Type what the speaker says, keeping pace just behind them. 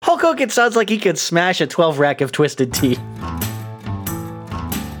Hulk Hogan sounds like he could smash a 12 rack of Twisted Tea.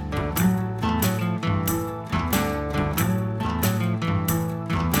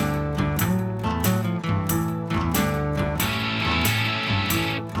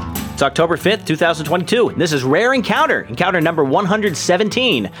 It's October 5th, 2022, and this is Rare Encounter, encounter number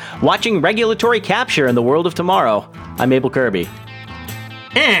 117, watching regulatory capture in the world of tomorrow. I'm Abel Kirby.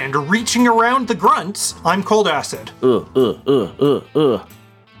 And reaching around the grunts, I'm Cold Acid.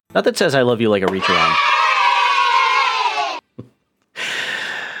 Nothing says I love you like a reach around.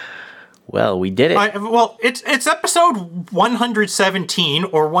 Well, we did it. It's episode 117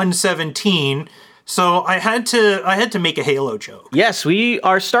 or 117. So I had to make a Halo joke. Yes, we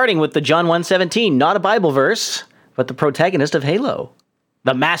are starting with the John 1:17, not a Bible verse, but the protagonist of Halo,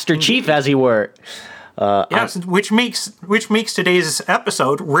 the Master Chief, as he were. Yes, which makes today's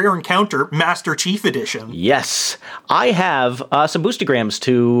episode Rare Encounter Master Chief Edition. Yes, I have some boostograms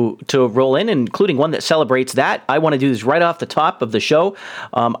to roll in, including one that celebrates that. I want to do this right off the top of the show.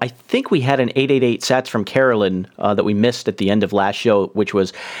 I think we had an 888 sats from Carolyn that we missed at the end of last show, which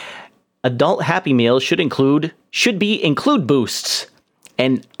was adult Happy Meals should include boosts.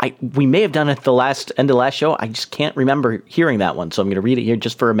 And we may have done it at the end of last show. I just can't remember hearing that one, so I'm going to read it here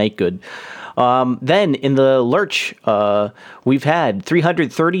just for a make good. Then in the lurch, we've had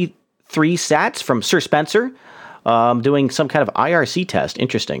 333 sats from Sir Spencer, doing some kind of IRC test.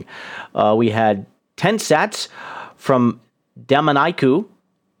 Interesting. We had 10 sats from Damanaiku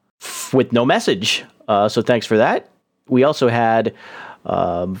with no message. So thanks for that. We also had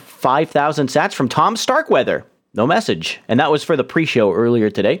 5,000 sats from Tom Starkweather. No message. And that was for the pre-show earlier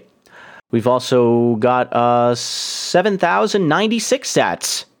today. We've also got 7,096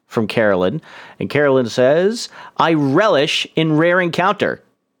 sats from Carolyn. And Carolyn says, I relish in Rare Encounter.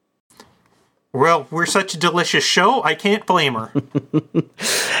 Well, we're such a delicious show, I can't blame her.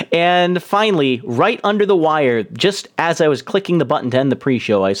 And finally, right under the wire, just as I was clicking the button to end the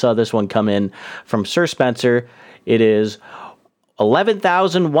pre-show, I saw this one come in from Sir Spencer. It is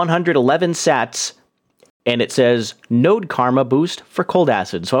 11,111 sats, and it says Node Karma boost for Cold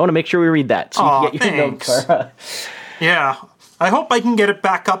Acid. So I want to make sure we read that. So you can get your Node Karma. Yeah, I hope I can get it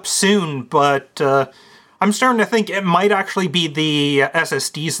back up soon, but I'm starting to think it might actually be the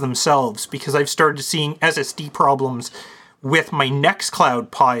SSDs themselves, because I've started seeing SSD problems with my Nextcloud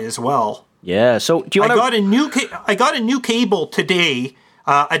Pi as well. Yeah, so do you want to... I got a new cable today,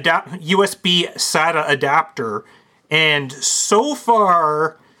 USB SATA adapter, and so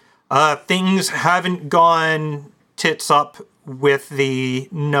far, things haven't gone tits up with the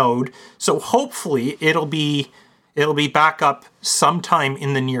Node. So hopefully it'll be back up sometime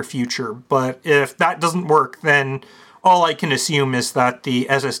in the near future. But if that doesn't work, then all I can assume is that the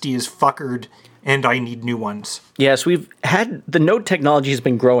SSD is fuckered and I need new ones. Yes, the Node technology has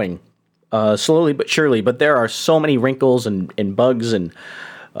been growing slowly but surely, but there are so many wrinkles and bugs and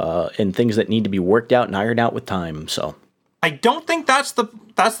things that need to be worked out and ironed out with time. So I don't think that's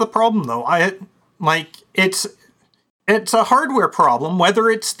the problem though. It's a hardware problem, whether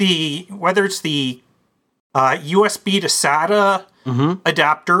it's the USB to SATA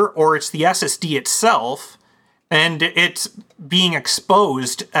adapter or it's the SSD itself, and it's being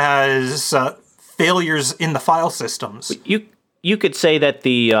exposed as failures in the file systems. You could say that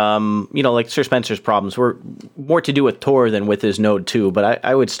the like Sir Spencer's problems were more to do with Tor than with his Node 2, but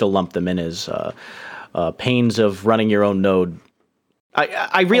I would still lump them in as pains of running your own node.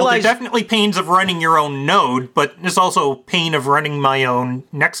 I realize there's definitely pains of running your own node, but there's also pain of running my own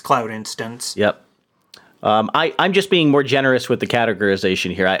Nextcloud instance. Yep. I'm just being more generous with the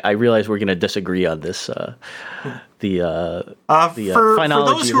categorization here. I realize we're going to disagree on this. For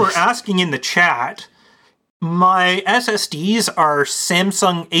those who are asking in the chat, my SSDs are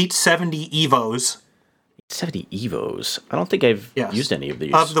Samsung 870 EVOs. 870 EVOs. I don't think I've used any of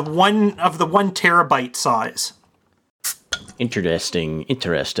these. Of the 1 terabyte size. Interesting.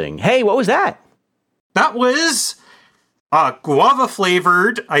 Hey, what was that? That was guava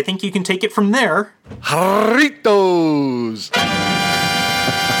flavored. I think you can take it from there. Jarritos.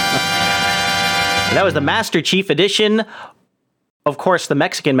 That was the Master Chief edition. Of course, the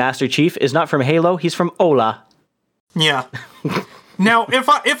Mexican Master Chief is not from Halo. He's from Ola. Yeah. Now,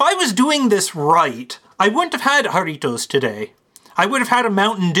 if I was doing this right, I wouldn't have had Jarritos today. I would have had a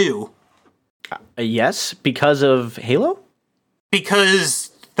Mountain Dew. Yes, because of Halo?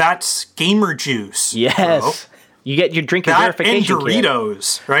 Because that's gamer juice. Yes. Bro. You get your drink and verification and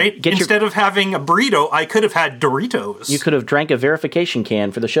Doritos, can. Right? Instead of having a burrito, I could have had Doritos. You could have drank a verification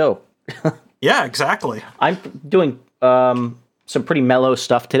can for the show. Yeah, exactly. I'm doing some pretty mellow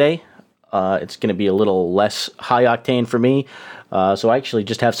stuff today. It's going to be a little less high octane for me. So I actually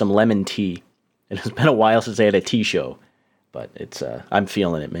just have some lemon tea. It has been a while since I had a tea show, but it's I'm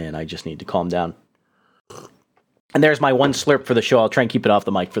feeling it, man. I just need to calm down. And there's my one slurp for the show. I'll try and keep it off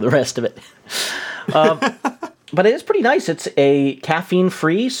the mic for the rest of it. But it is pretty nice. It's a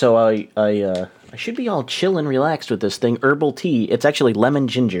caffeine-free, so I should be all chill and relaxed with this thing. Herbal tea. It's actually lemon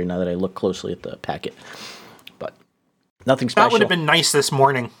ginger now that I look closely at the packet. But nothing special. That would have been nice this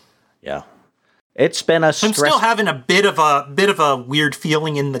morning. Yeah. It's been a I'm still having a bit of a weird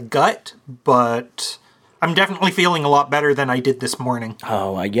feeling in the gut, but I'm definitely feeling a lot better than I did this morning.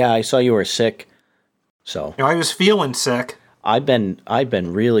 Oh, yeah, I saw you were sick. So I was feeling sick. I've been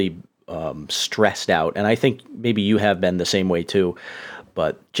really stressed out, and I think maybe you have been the same way too.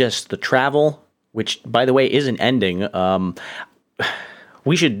 But just the travel, which by the way isn't ending.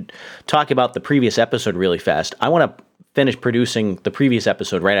 We should talk about the previous episode really fast. I want to finish producing the previous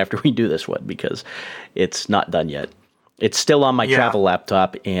episode right after we do this one because it's not done yet. It's still on my travel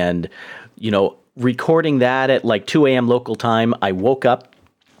laptop, and recording that at like 2 a.m. local time. I woke up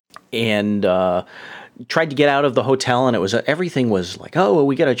and tried to get out of the hotel, and it was everything was like, oh, well,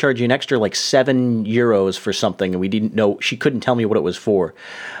 we got to charge you an extra like €7 for something, and we didn't know. She couldn't tell me what it was for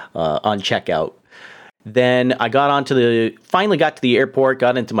on checkout. Then I finally got to the airport,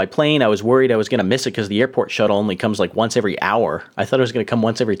 got into my plane. I was worried I was going to miss it because the airport shuttle only comes like once every hour. I thought it was going to come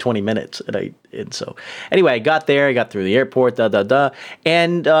once every 20 minutes. And so anyway, I got there, I got through the airport,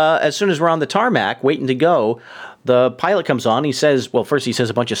 and as soon as we're on the tarmac waiting to go, the pilot comes on. He says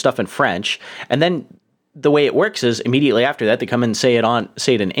a bunch of stuff in French, and then the way it works is immediately after that, they come and say it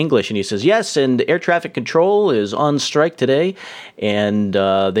in English, and he says, yes, and air traffic control is on strike today, and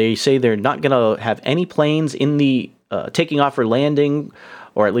they say they're not going to have any planes in the taking off or landing,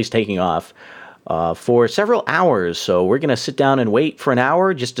 or at least taking off, for several hours. So we're going to sit down and wait for an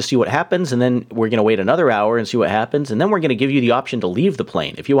hour just to see what happens, and then we're going to wait another hour and see what happens, and then we're going to give you the option to leave the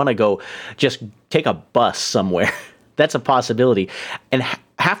plane. If you want to go just take a bus somewhere, that's a possibility. And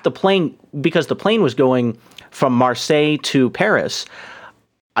half the plane, because the plane was going from Marseille to Paris,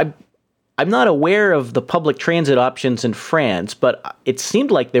 I'm not aware of the public transit options in France, but it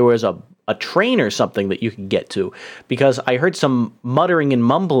seemed like there was a train or something that you could get to, because I heard some muttering and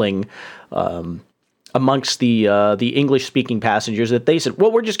mumbling amongst the English-speaking passengers that they said,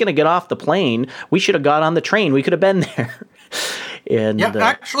 well, we're just going to get off the plane. We should have got on the train. We could have been there. And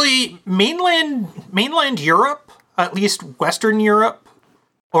actually, mainland Europe, at least Western Europe,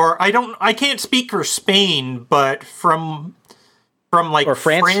 or I can't speak for Spain, but from like or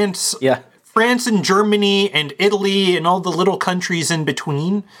France, France and Germany and Italy and all the little countries in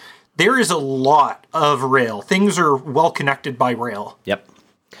between, there is a lot of rail. Things are well connected by rail. Yep.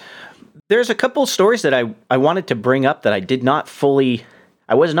 There's a couple stories that I wanted to bring up that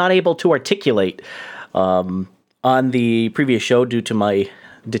I was not able to articulate on the previous show due to my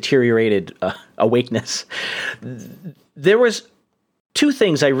deteriorated awakeness. There was two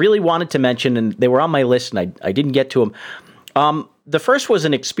things I really wanted to mention, and they were on my list, and I didn't get to them. The first was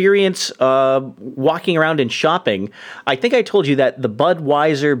an experience walking around and shopping. I think I told you that the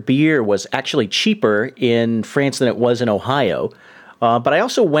Budweiser beer was actually cheaper in France than it was in Ohio. But I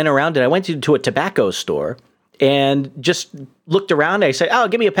also went around and I went to a tobacco store and just looked around. I said, oh,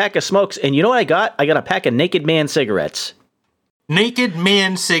 give me a pack of smokes. And you know what I got? I got a pack of Naked Man cigarettes. Naked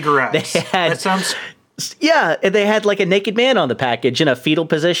Man cigarettes. That sounds... Yeah, they had like a naked man on the package in a fetal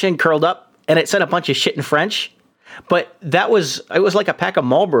position, curled up, and it said a bunch of shit in French. But it was like a pack of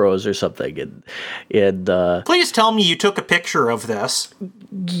Marlboros or something. And please tell me you took a picture of this.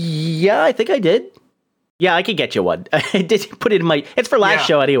 Yeah, I think I did. Yeah, I could get you one. I did put it in my. It's for last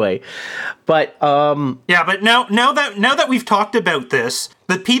show anyway. But yeah, but now that we've talked about this,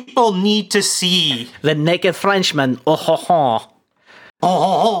 the people need to see the naked Frenchman. Oh ho ho.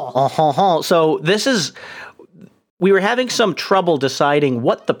 So we were having some trouble deciding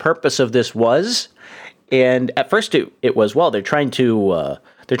what the purpose of this was, and at first it was, well, they're trying to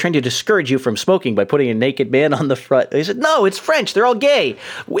discourage you from smoking by putting a naked man on the front. They said, no, it's French. They're all gay.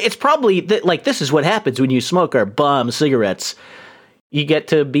 It's probably like this is what happens when you smoke our bum cigarettes. You get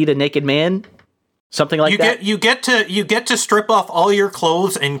to be the naked man. Something like that. You get to strip off all your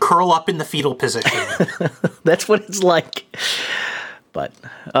clothes and curl up in the fetal position. That's what it's like. But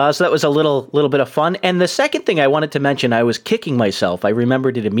so that was a little bit of fun. And the second thing I wanted to mention, I was kicking myself. I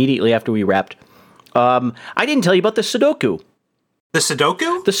remembered it immediately after we wrapped. I didn't tell you about the Sudoku. The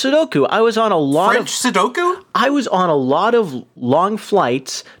Sudoku? The Sudoku. I was on a lot French Sudoku? I was on a lot of long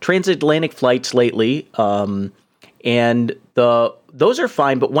flights, transatlantic flights lately, and those are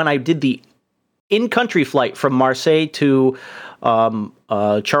fine. But when I did the in-country flight from Marseille to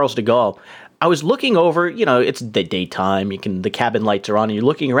Charles de Gaulle. I was looking over, it's the daytime, the cabin lights are on, and you're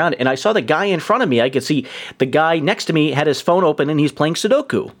looking around, and I saw the guy in front of me. I could see the guy next to me had his phone open, and he's playing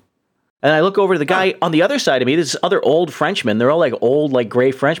Sudoku. And I look over to the guy on the other side of me, this other old Frenchman. They're all like old, like gray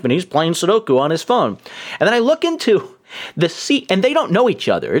Frenchmen. He's playing Sudoku on his phone. And then I look into the seat, and they don't know each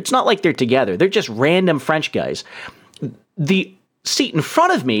other. It's not like they're together. They're just random French guys. The seat in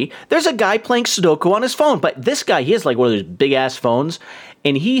front of me, there's a guy playing Sudoku on his phone. But this guy, he has like one of those big-ass phones,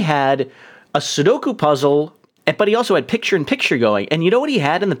 and he had a Sudoku puzzle, but he also had picture-in-picture going. And you know what he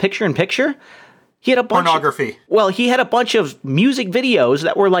had in the picture-in-picture? He had a bunch pornography. He had a bunch of music videos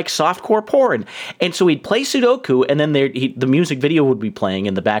that were like softcore porn. And so he'd play Sudoku, and then the music video would be playing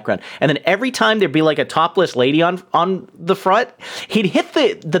in the background. And then every time there'd be like a topless lady on the front, he'd hit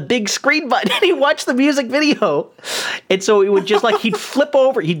the big screen button and he'd watch the music video. And so it would just like, he'd flip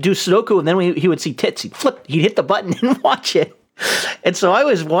over, he'd do Sudoku, and then he would see tits. He'd hit the button and watch it. And so I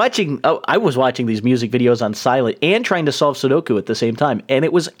was watching these music videos on silent and trying to solve Sudoku at the same time. And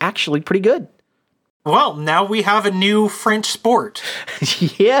it was actually pretty good. Well, now we have a new French sport.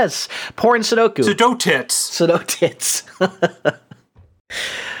 Yes, porn Sudoku. Sudotits.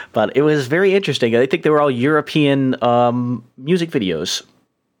 But it was very interesting. I think they were all European music videos.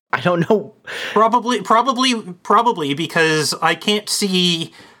 I don't know. Probably because I can't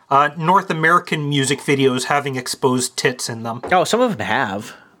see North American music videos having exposed tits in them. Oh, some of them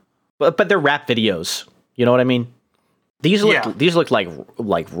have, but they're rap videos. You know what I mean? These look like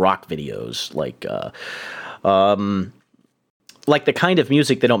rock videos, like the kind of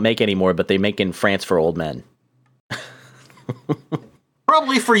music they don't make anymore, but they make in France for old men.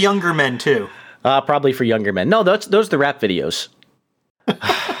 Probably for younger men too. Probably for younger men. No, those are the rap videos.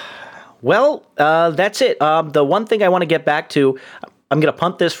 Well, that's it. The one thing I want to get back to, I'm going to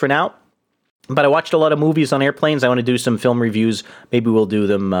punt this for now, but I watched a lot of movies on airplanes. I want to do some film reviews. Maybe we'll do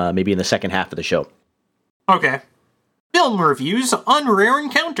them maybe in the second half of the show. Okay. Film reviews on Rare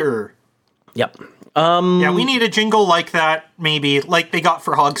Encounter. Yep. Yeah, we need a jingle like that, maybe, like they got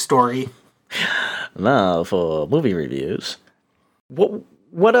for Hog Story. No, for movie reviews.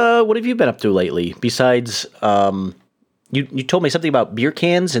 What have you been up to lately? Besides, you told me something about beer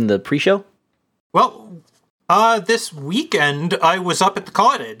cans in the pre-show? Well, this weekend I was up at the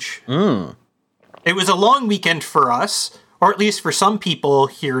cottage. It was a long weekend for us, or at least for some people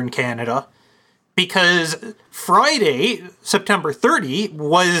here in Canada. Because Friday, September 30,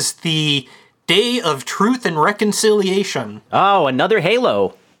 was the Day of Truth and Reconciliation. Oh, another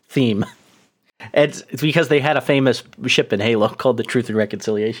Halo theme. It's because they had a famous ship in Halo called the Truth and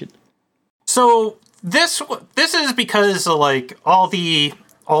Reconciliation. So this is because of all the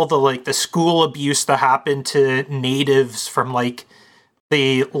school abuse that happened to natives from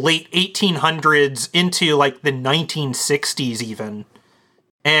the late 1800s into the 1960s even.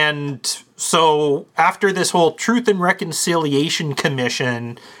 And so after this whole Truth and Reconciliation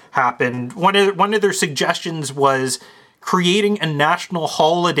Commission happened, one of their suggestions was creating a national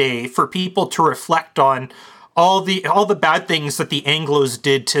holiday for people to reflect on all the bad things that the Anglos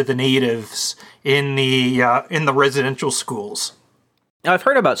did to the natives in the residential schools. Now, I've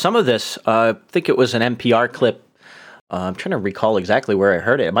heard about some of this. I think it was an NPR clip. I'm trying to recall exactly where I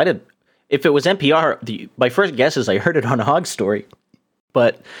heard it. It might have, if it was NPR, my first guess is I heard it on Hog Story.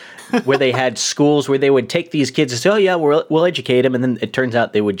 But where they had schools where they would take these kids and say, oh, yeah, we'll educate them. And then it turns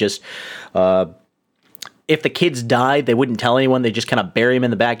out they would just, if the kids died, they wouldn't tell anyone. They just kind of bury them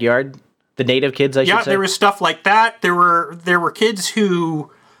in the backyard. The native kids, I should say. Yeah, there was stuff like that. There were kids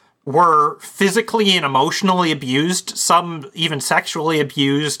who were physically and emotionally abused, some even sexually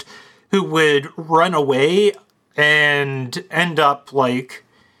abused, who would run away and end up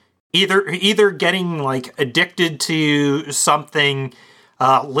either getting addicted to something,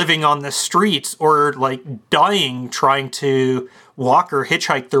 living on the streets, or dying trying to walk or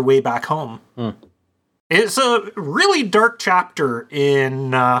hitchhike their way back home. It's a really dark chapter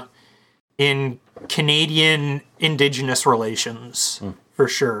in Canadian Indigenous relations, for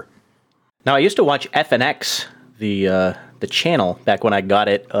sure. Now, I used to watch FNX, the channel, back when I got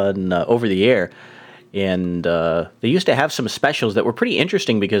it on over the air, and they used to have some specials that were pretty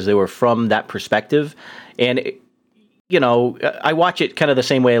interesting because they were from that perspective. And I watch it kind of the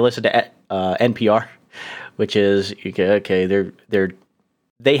same way I listen to NPR, which is okay.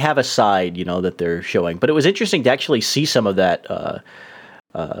 They have a side, that they're showing. But it was interesting to actually see some of that.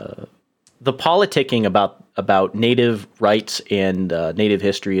 The politicking about Native rights and Native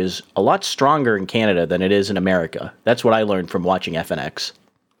history is a lot stronger in Canada than it is in America. That's what I learned from watching FNX.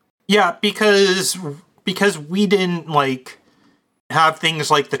 Yeah, because we didn't have things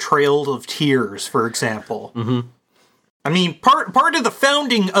like the Trail of Tears, for example. Mm-hmm. I mean, part of the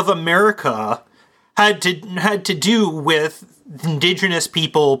founding of America had to do with indigenous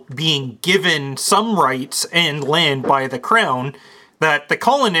people being given some rights and land by the crown that the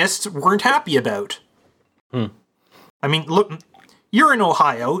colonists weren't happy about. I mean, look, you're in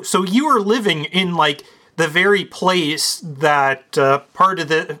Ohio, so you are living in like the very place that part of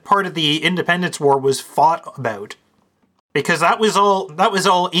the Independence War was fought about, because that was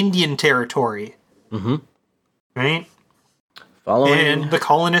all Indian territory, right? Following and the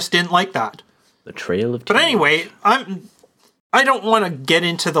colonists didn't like that. The Trail of Tears. But anyway, I don't want to get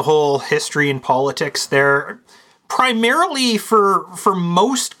into the whole history and politics there. Primarily for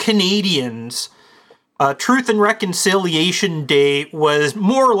most Canadians, Truth and Reconciliation Day was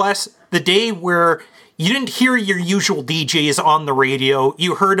more or less the day where you didn't hear your usual DJs on the radio.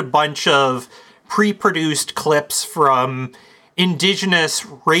 You heard a bunch of pre-produced clips from Indigenous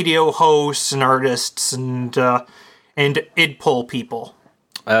radio hosts and artists and IDPOL people.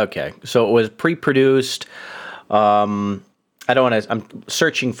 Okay, so it was pre-produced. I don't want to. I'm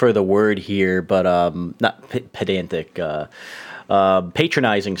searching for the word here, but not pedantic.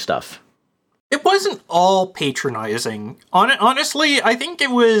 Patronizing stuff. It wasn't all patronizing. Honestly, I think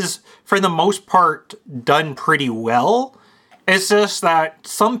it was, for the most part, done pretty well. It's just that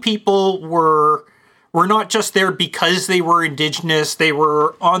some people were not just there because they were Indigenous. They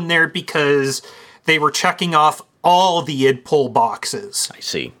were on there because they were checking off all the IDPOL boxes. I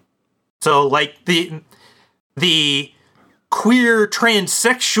see. So, like, the queer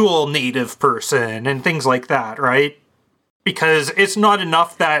transsexual native person and things like that, right? Because it's not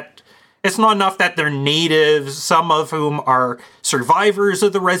enough that they're natives, some of whom are survivors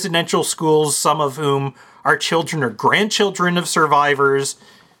of the residential schools, some of whom are children or grandchildren of survivors.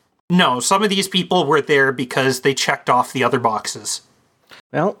 No, some of these people were there because they checked off the other boxes.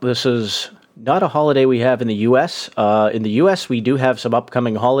 Well, this is not a holiday we have in the U.S. In the U.S., we do have some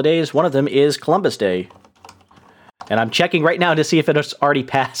upcoming holidays. One of them is Columbus Day. And I'm checking right now to see if it has already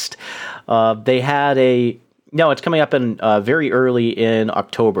passed. They had no, it's coming up in very early in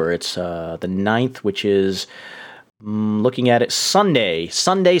October. It's the 9th, which is, looking at it, Sunday.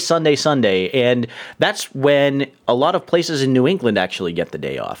 And that's when a lot of places in New England actually get the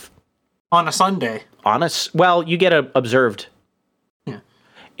day off. On a Sunday. Well, you get observed. Yeah.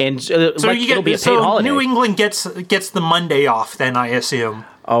 And so it'll be a paid holiday. New England gets the Monday off then, I assume.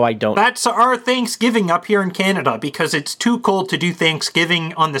 Oh, I don't. That's our Thanksgiving up here in Canada, because it's too cold to do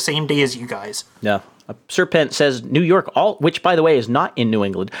Thanksgiving on the same day as you guys. Yeah. Serpent says New York, which, by the way, is not in New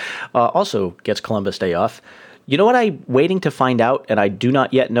England, also gets Columbus Day off. You know what I'm waiting to find out, and I do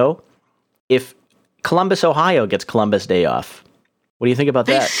not yet know? If Columbus, Ohio gets Columbus Day off. What do you think about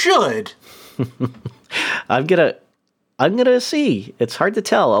that? They should. I'm gonna see. It's hard to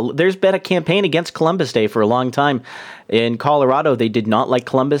tell. There's been a campaign against Columbus Day for a long time. In Colorado, they did not like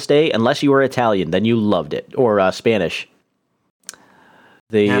Columbus Day unless you were Italian. Then you loved it, or Spanish.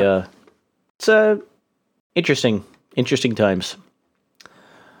 It's interesting times.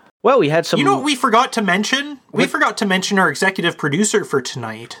 Well, we had some. You know what we forgot to mention? We forgot to mention our executive producer for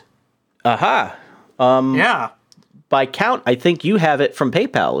tonight. Aha. Yeah. By count, I think you have it from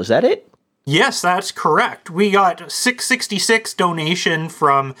PayPal. Is that it? Yes, that's correct. We got $6.66 donation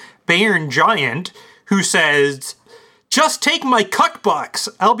from Bayern Giant, who says, "Just take my cuck box.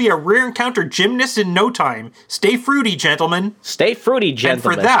 I'll be a rare encounter gymnast in no time. Stay fruity, gentlemen." Stay fruity,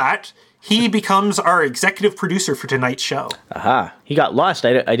 gentlemen. And for that, he becomes our executive producer for tonight's show. Aha. He got lost.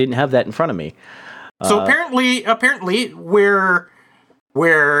 I didn't have that in front of me. So apparently, where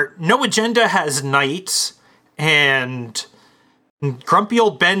No Agenda has knights and Grumpy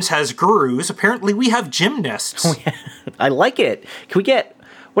Old Ben's has gurus, apparently we have gymnasts. Oh, yeah. I like it. Can we get...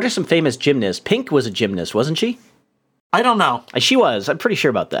 What are some famous gymnasts? Pink was a gymnast, wasn't she? I don't know. She was. I'm pretty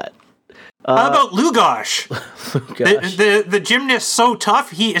sure about that. How about Lugosh? Lugosh. The gymnast so tough,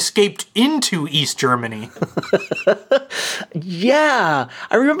 he escaped into East Germany. Yeah,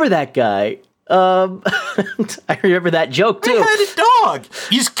 I remember that guy. I remember that joke, too. I had a dog.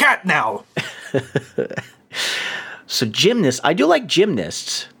 He's cat now. So gymnasts, I do like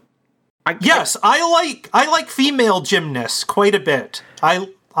gymnasts. I like female gymnasts quite a bit. I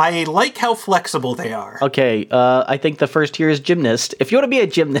like how flexible they are. Okay, I think the first here is gymnast. If you want to be a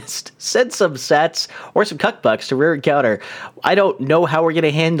gymnast, send some sats or some cuckbucks to Rare Encounter. I don't know how we're going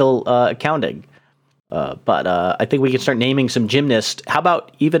to handle accounting, but I think we can start naming some gymnasts. How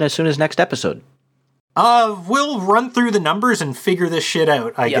about even as soon as next episode? We'll run through the numbers and figure this shit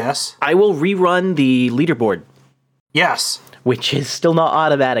out, I guess. I will rerun the leaderboard. Yes. Which is still not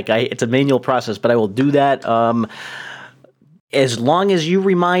automatic. It's a manual process, but I will do that. as long as you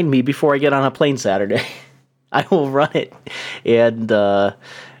remind me before I get on a plane Saturday, I will run it. And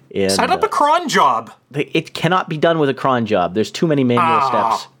set up a cron job. It cannot be done with a cron job. There's too many manual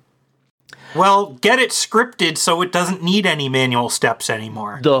steps. Well, get it scripted so it doesn't need any manual steps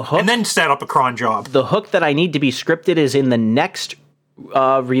anymore. And then set up a cron job. The hook that I need to be scripted is in the next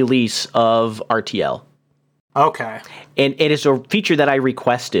release of RTL. Okay. And it is a feature that I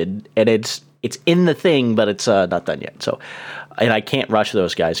requested, and it's in the thing, but it's not done yet. So, and I can't rush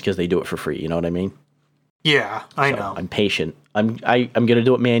those guys because they do it for free. You know what I mean? Yeah, I know. I'm patient. I'm going to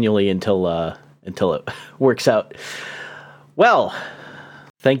do it manually until it works out. Well,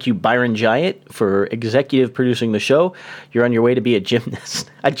 thank you, Byron Giant, for executive producing the show. You're on your way to be a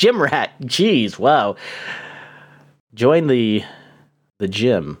gymnast, a gym rat. Jeez, wow. Join the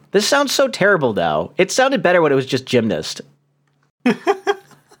gym. This sounds so terrible now. It sounded better when it was just gymnast.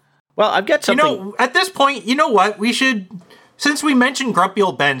 Well, I've got something. At this point, you know what? We should, since we mentioned Grumpy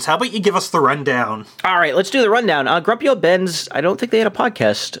Old Ben's, how about you give us the rundown? All right, let's do the rundown. Grumpy Old Ben's, I don't think they had a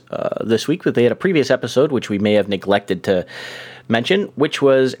podcast this week, but they had a previous episode, which we may have neglected to mention, which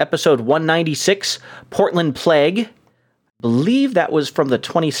was episode 196, Portland Plague. I believe that was from the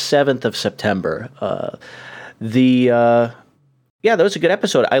 27th of September. Yeah, that was a good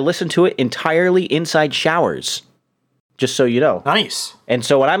episode. I listened to it entirely inside showers, just so you know. Nice. And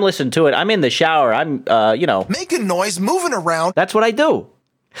so when I'm listening to it, I'm in the shower. I'm, making noise, moving around. That's what I do.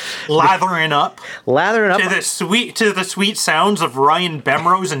 Lathering up. Lathering up. To the sweet sounds of Ryan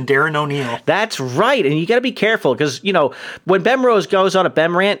Bemrose and Darren O'Neill. That's right. And you got to be careful because, when Bemrose goes on a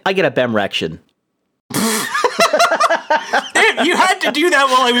Bem rant, I get a Bemrection. Damn, you had to do that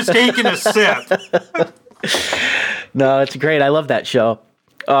while I was taking a sip. No, it's great. I love that show.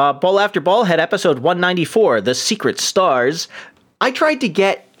 Bowl After Bowl had episode 194, The Secret Stars. I tried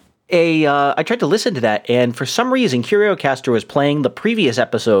to listen to that, and for some reason, CurioCaster was playing the previous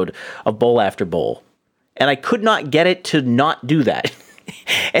episode of Bowl After Bowl, and I could not get it to not do that.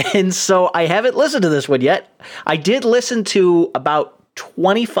 And so I haven't listened to this one yet. I did listen to about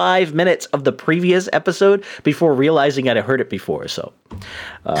 25 minutes of the previous episode before realizing I'd heard it before. So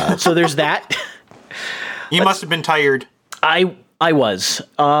there's that. You must have been tired. I was.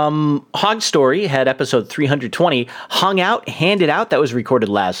 Hog Story had episode 320. Hung Out, Handed Out. That was recorded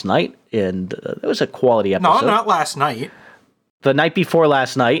last night, and that was a quality episode. No, not last night. The night before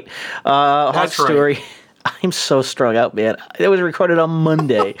last night. Hog Story. Right. I'm so strung out, man. It was recorded on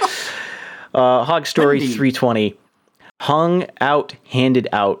Monday. Hog Story 320. Hung Out, Handed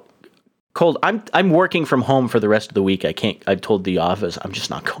Out. Cold. I'm working from home for the rest of the week. I've told the office I'm just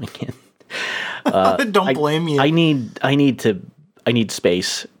not going in. Don't blame you. I need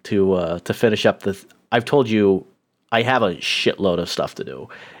space to finish up I've told you I have a shitload of stuff to do,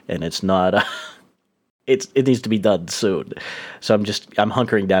 and it's not. It needs to be done soon, so I'm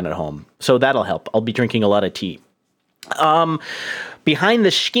hunkering down at home. So that'll help. I'll be drinking a lot of tea. Behind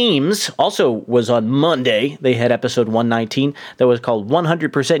the Schemes also was on Monday. They had episode 119 that was called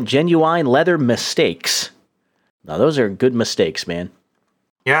 100% Genuine Leather Mistakes. Now those are good mistakes, man.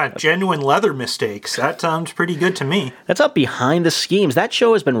 Yeah, genuine leather mistakes. That sounds pretty good to me. That's up Behind the Schemes. That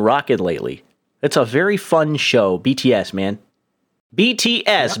show has been rocking lately. It's a very fun show. BTS, man.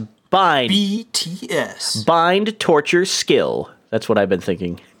 BTS. Yep. Bind. BTS. Bind, torture, skill. That's what I've been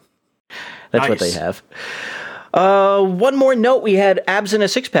thinking. That's nice. What they have. One more note. We had Abs in a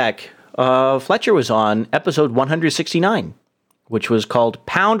Six-Pack. Fletcher was on episode 169, which was called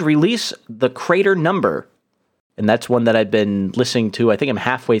Pound Release the Crater Number. And that's one that I've been listening to. I think I'm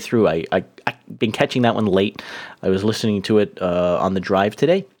halfway through. I've been catching that one late. I was listening to it on the drive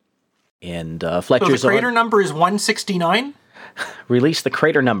today. And Fletcher's so the crater number is 169? Release the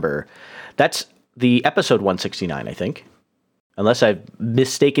crater number. That's the episode 169, I think. Unless I've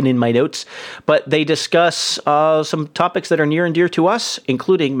mistaken in my notes. But they discuss some topics that are near and dear to us,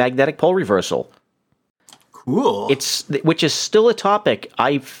 including magnetic pole reversal. Cool. Which is still a topic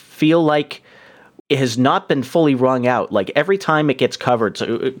I feel like it has not been fully wrung out. Like every time it gets covered,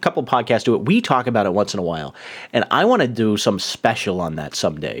 so a couple of podcasts do it. We talk about it once in a while, and I want to do some special on that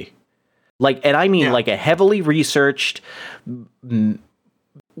someday. And I mean like a heavily researched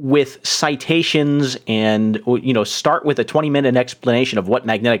with citations and, start with a 20-minute explanation of what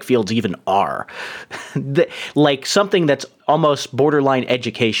magnetic fields even are. Like something that's almost borderline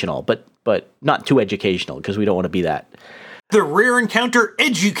educational, but not too educational because we don't want to be that. The Rare Encounter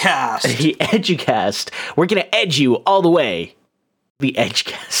Educast. The Educast. We're going to edge you all the way. The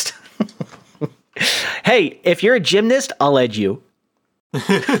Edgecast. Hey, if you're a gymnast, I'll edge you.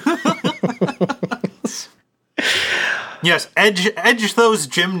 Yes, edge those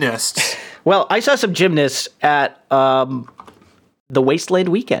gymnasts. Well, I saw some gymnasts at the Wasteland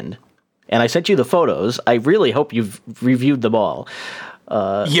Weekend. And I sent you the photos. I really hope you've reviewed them all.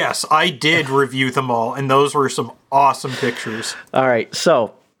 Yes, I did review them all, and those were some awesome pictures. All right,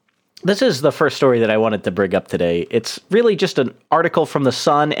 so this is the first story that I wanted to bring up today. It's really just an article from The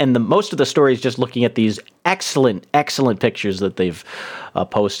Sun, and most of the story is just looking at these excellent, excellent pictures that they've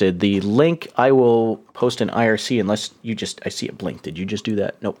posted. The link I will post in IRC unless I see it blink. Did you just do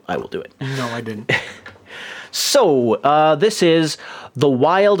that? Nope, I will do it. No, I didn't. So, this is the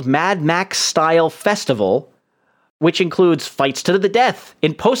Wild Mad Max-style festival, which includes fights to the death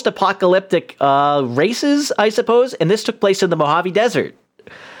in post-apocalyptic races, I suppose, and this took place in the Mojave Desert.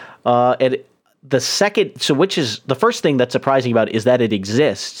 And the first thing that's surprising about it is that it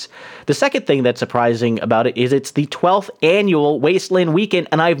exists. The second thing that's surprising about it is it's the 12th annual Wasteland Weekend,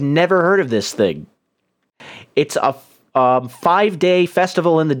 and I've never heard of this thing. It's a 5-day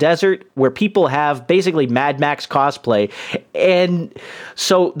festival in the desert where people have basically Mad Max cosplay. And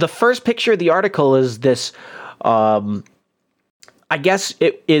so the first picture of the article is this, I guess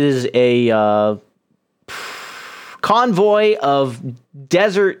it is a convoy of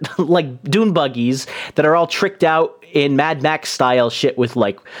desert, like dune buggies that are all tricked out in Mad Max style shit with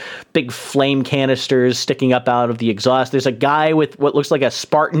like big flame canisters sticking up out of the exhaust. There's a guy with what looks like a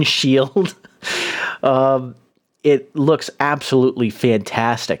Spartan shield. It looks absolutely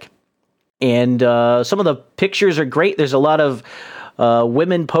fantastic. And some of the pictures are great. There's a lot of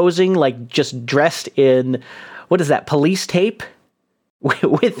women posing, like just dressed in, what is that, police tape?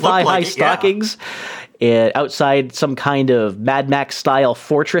 With thigh-high stockings. And outside some kind of Mad Max-style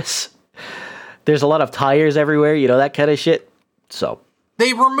fortress. There's a lot of tires everywhere, that kind of shit. So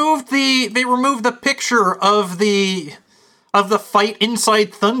They removed the picture of the fight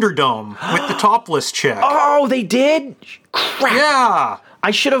inside Thunderdome with the topless chick. Oh, they did? Crap. Yeah.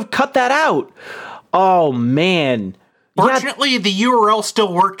 I should have cut that out. Oh, man. Fortunately, the URL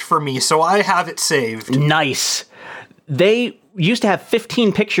still worked for me, so I have it saved. Nice. They used to have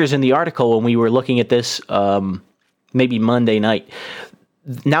 15 pictures in the article when we were looking at this maybe Monday night.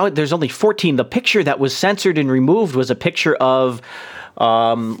 Now there's only 14. The picture that was censored and removed was a picture of,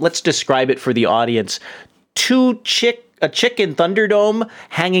 let's describe it for the audience, a chick in Thunderdome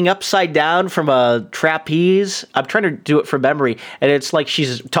hanging upside down from a trapeze. I'm trying to do it from memory. And it's like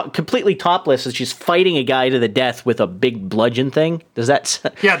she's completely topless and she's fighting a guy to the death with a big bludgeon thing. Does that...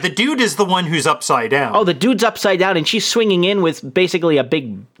 Yeah, the dude is the one who's upside down. Oh, the dude's upside down and she's swinging in with basically a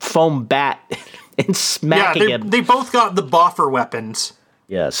big foam bat and smacking him. They both got the boffer weapons.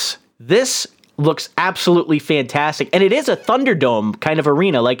 Yes. This looks absolutely fantastic. And it is a Thunderdome kind of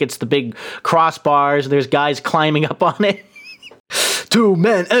arena. Like it's the big crossbars. There's guys climbing up on it. 2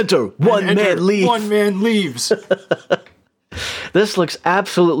 men enter, one man leaves. One man leaves. This looks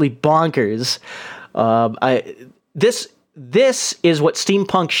absolutely bonkers. This is what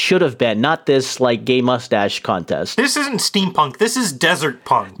steampunk should have been, not this like gay mustache contest. This isn't steampunk. This is desert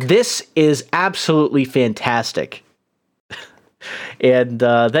punk. This is absolutely fantastic. And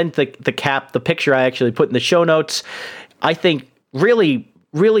then the picture I actually put in the show notes, I think really,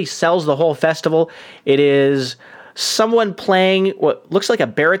 really sells the whole festival. It is someone playing what looks like a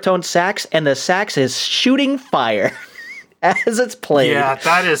baritone sax, and the sax is shooting fire as it's played. Yeah,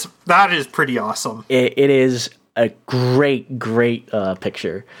 that is pretty awesome. It is a great, great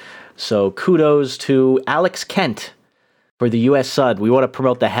picture. So kudos to Alex Kent for the U.S. Sun. We want to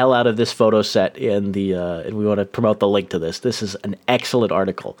promote the hell out of this photo set, and we want to promote the link to this. This is an excellent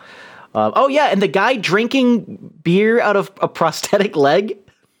article. And the guy drinking beer out of a prosthetic leg.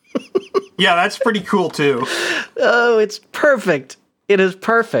 Yeah, that's pretty cool too. Oh, it's perfect. It is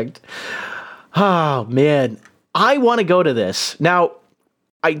perfect. Oh, man. I want to go to this. Now,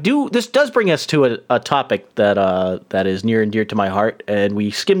 this does bring us to a topic that is near and dear to my heart, and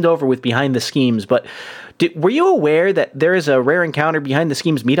we skimmed over with Behind the Schemes, but were you aware that there is a Rare Encounter Behind the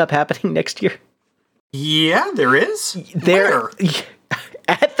Schemes meetup happening next year? Yeah, there is. Where?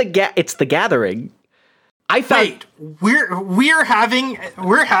 It's the Gathering. Wait, we're having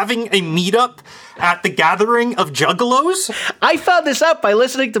a meetup at the Gathering of Juggalos? I found this out by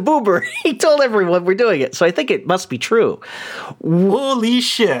listening to Boober. He told everyone we're doing it, so I think it must be true. Holy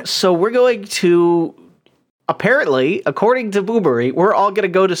shit. So we're going to, apparently, according to Boobery, we're all going to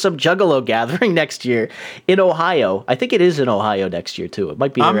go to some Juggalo gathering next year in Ohio. I think it is in Ohio next year, too. It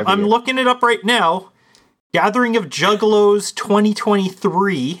might be there every I'm year. looking it up right now. Gathering of Juggalos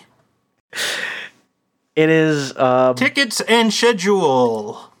 2023. It is... tickets and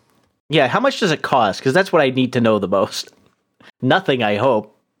schedule. Yeah, how much does it cost? Because that's what I need to know the most. Nothing, I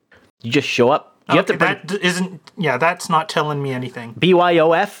hope. You just show up. You have to bring... that's not telling me anything.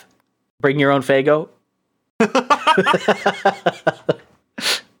 BYOF? Bring your own Faygo?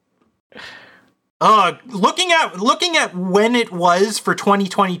 Looking at when it was for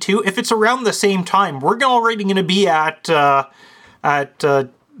 2022, if it's around the same time, we're already going to be at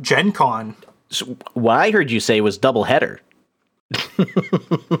Gen Con. So what I heard you say was doubleheader.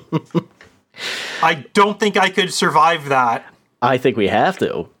 I don't think I could survive that. I think we have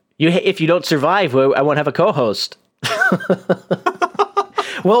to. If you don't survive, I won't have a co-host.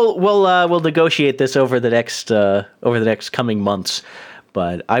 We'll negotiate this over the next coming months.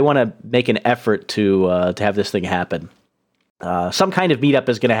 But I want to make an effort to have this thing happen. Some kind of meetup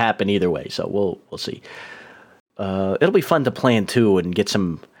is going to happen either way, so we'll see. It'll be fun to plan too and get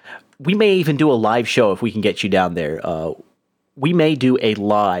some. We may even do a live show if we can get you down there. We may do a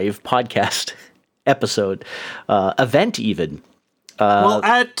live podcast episode event even. Well,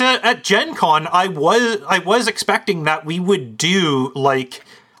 at Gen Con, I was expecting that we would do like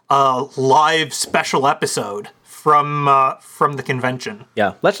a live special episode from the convention.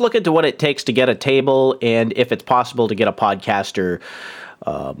 Yeah, let's look into what it takes to get a table, and if it's possible to get a podcaster.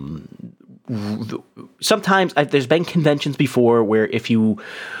 Sometimes there's been conventions before where if you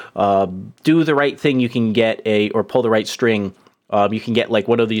do the right thing, you can get or pull the right string. You can get like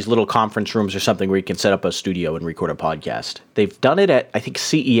one of these little conference rooms or something where you can set up a studio and record a podcast. They've done it at, I think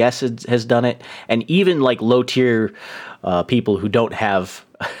CES has done it, and even like low tier people who don't have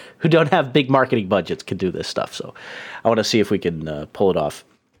big marketing budgets can do this stuff. So I want to see if we can pull it off.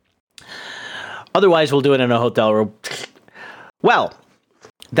 Otherwise, we'll do it in a hotel room. Well,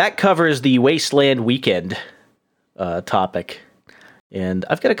 that covers the Wasteland weekend topic, and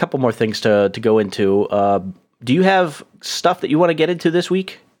I've got a couple more things to go into. Do you have stuff that you want to get into this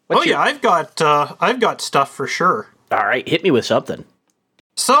week? I've got stuff for sure. All right, hit me with something.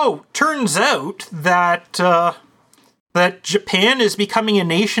 So, turns out that that Japan is becoming a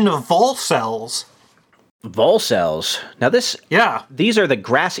nation of Volcells. Volcells. Now these are the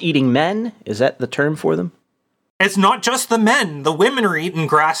grass-eating men? Is that the term for them? It's not just the men. The women are eating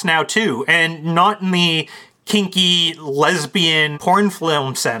grass now too, and not in the kinky lesbian porn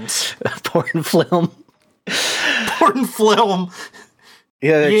film sense. Porn film. Porn film.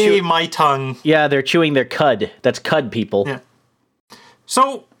 Yeah, yay, my tongue. Yeah, they're chewing their cud. That's cud, people. Yeah.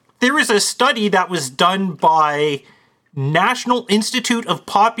 So, there is a study that was done by National Institute of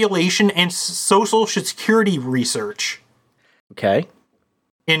Population and Social Security Research. Okay.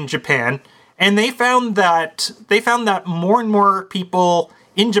 In Japan, and they found that more and more people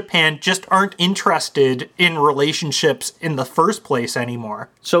in Japan just aren't interested in relationships in the first place anymore.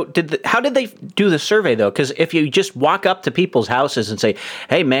 So how did they do the survey, though? Because if you just walk up to people's houses and say,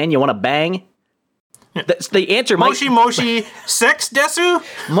 hey, man, you want to bang? The answer might... Moshi moshi, sex desu?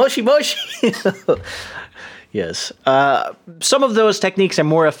 Moshi moshi. Yes. Some of those techniques are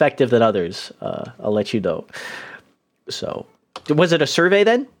more effective than others. I'll let you know. So, was it a survey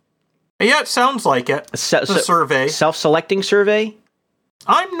then? Yeah, it sounds like it. It's a survey. Self-selecting survey?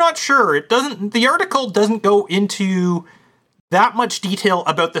 I'm not sure. The article doesn't go into that much detail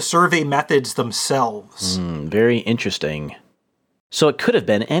about the survey methods themselves. Very interesting. So it could have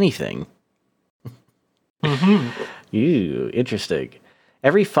been anything. Ew, interesting.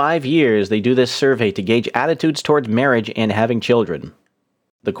 Every 5 years, they do this survey to gauge attitudes towards marriage and having children.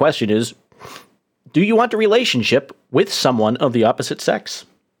 The question is, do you want a relationship with someone of the opposite sex?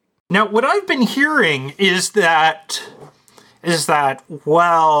 Now, what I've been hearing is that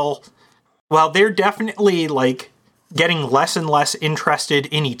while they're definitely like getting less and less interested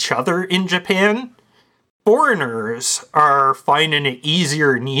in each other in Japan, foreigners are finding it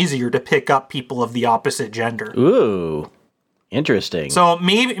easier and easier to pick up people of the opposite gender. Ooh, interesting. So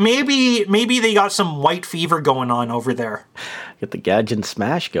maybe they got some white fever going on over there. Get the Gaijin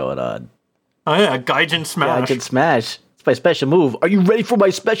Smash going on. Oh yeah, Gaijin Smash. Gaijin Smash. It's my special move. Are you ready for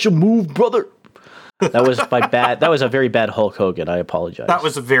my special move, brother? That was that was a very bad Hulk Hogan. I apologize. That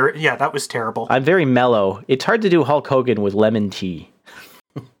was terrible. I'm very mellow. It's hard to do Hulk Hogan with lemon tea.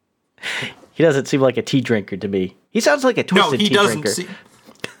 He doesn't seem like a tea drinker to me. He sounds like a twisted tea drinker.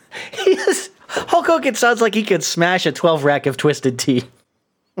 Hulk Hogan sounds like he could smash a 12 rack of twisted tea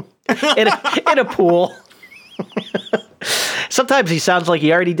in a pool. Sometimes he sounds like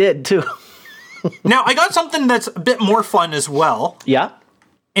he already did too. Now I got something that's a bit more fun as well. Yeah,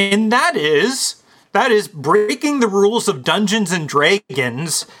 and that is breaking the rules of Dungeons and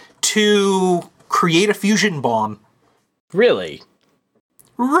Dragons to create a fusion bomb. Really?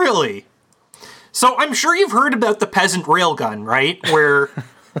 Really. So I'm sure you've heard about the peasant railgun, right?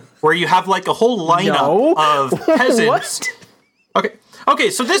 Where you have like a whole lineup of peasants. What?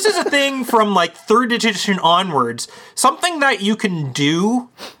 Okay, so this is a thing from like 3rd edition onwards. Something that you can do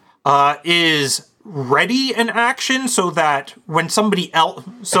is ready an action so that when somebody else,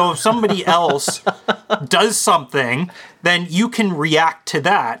 so if somebody else does something, then you can react to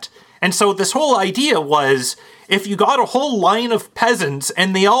that. And so this whole idea was, if you got a whole line of peasants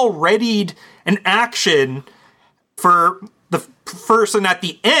and they all readied an action for the person at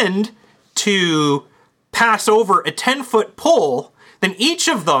the end to pass over a 10-foot pole, then each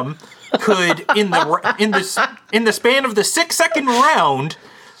of them could, in the span of the 6-second round,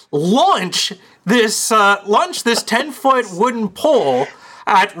 launch this 10-foot wooden pole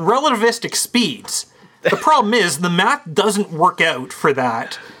at relativistic speeds. The problem is the math doesn't work out for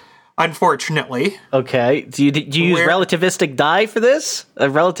that, unfortunately. Okay. Do you use relativistic die for this? A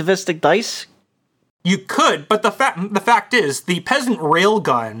relativistic dice? You could, but the fact is, the peasant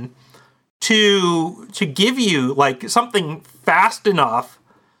railgun, to give you like something fast enough,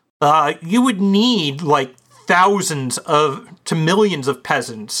 you would need like thousands to millions of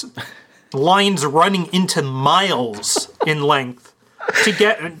peasants, lines running into miles in length,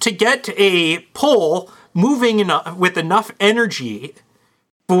 to get a pole moving with enough energy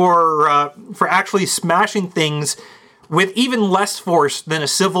for actually smashing things with even less force than a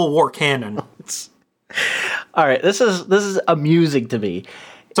Civil War cannon. All right, this is amusing to me.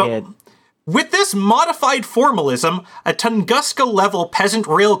 So, with this modified formalism, a Tunguska-level peasant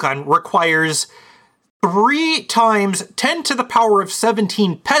railgun requires 3 times 10 to the power of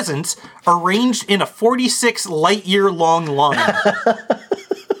 17 peasants arranged in a 46 light-year-long line.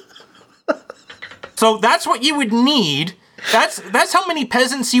 So that's what you would need. That's how many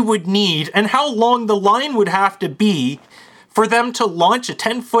peasants you would need, and how long the line would have to be for them to launch a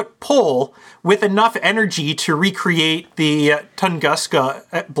 10-foot pole with enough energy to recreate the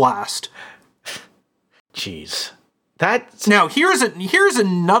Tunguska blast. Jeez. Now, here's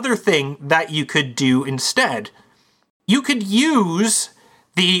another thing that you could do instead. You could use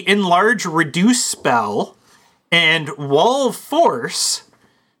the Enlarge Reduce spell and Wall of Force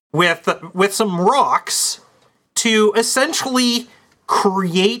with some rocks to essentially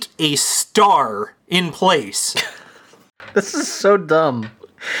create a star in place. This is so dumb.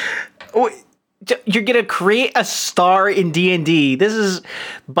 You're gonna create a star in D&D. This is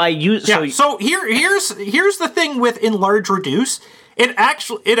by use. Yeah. So here's the thing with Enlarge Reduce. It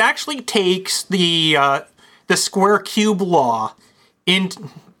actually takes the square cube law into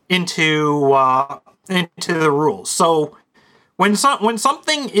the rules. So when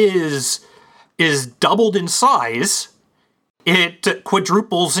something is doubled in size, it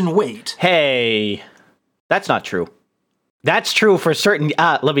quadruples in weight. Hey, that's not true. That's true for certain.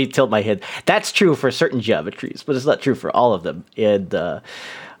 Let me tilt my head. That's true for certain geometries, but it's not true for all of them. And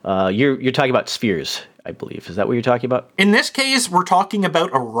you're talking about spheres, I believe. Is that what you're talking about? In this case, we're talking about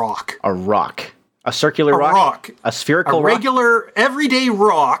a rock. A rock. A circular rock. A spherical rock. A regular, everyday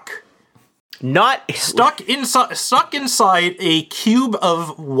rock. Not stuck inside a cube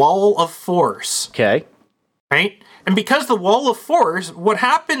of Wall of Force. Okay. Right? And because the Wall of Force, what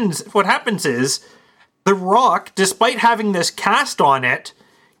happens is, the rock, despite having this cast on it,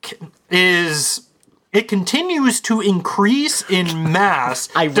 it continues to increase in mass,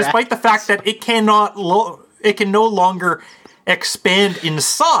 despite the fact that it can no longer expand in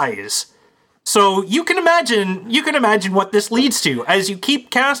size. So you can imagine what this leads to as you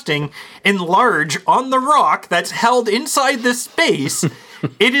keep casting Enlarge on the rock that's held inside this space.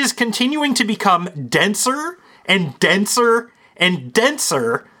 It is continuing to become denser and denser and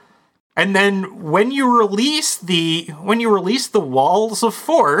denser. And then when you release the Walls of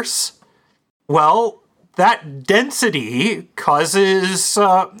Force, well, that density causes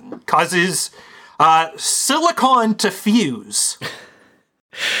silicon to fuse.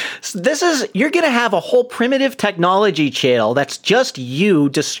 So you're going to have a whole primitive technology channel that's just you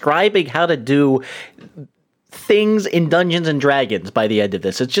describing how to do things in Dungeons and Dragons by the end of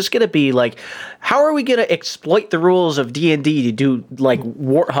this. It's just going to be like, how are we going to exploit the rules of D&D to do like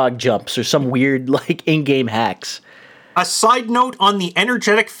warthog jumps or some weird like in-game hacks? A side note on the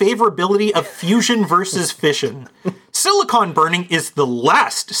energetic favorability of fusion versus fission. Silicon burning is the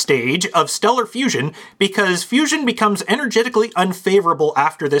last stage of stellar fusion because fusion becomes energetically unfavorable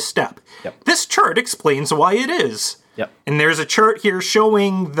after this step. Yep. This chart explains why it is. Yep. And there's a chart here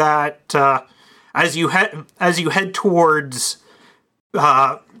showing that as you head towards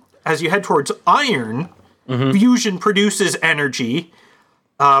iron, fusion produces energy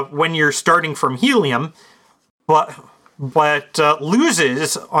when you're starting from helium, but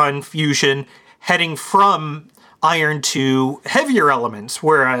loses on fusion heading from iron to heavier elements,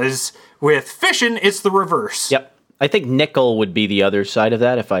 whereas with fission, it's the reverse. Yep. I think nickel would be the other side of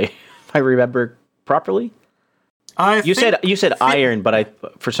that, if I remember properly. You said iron, but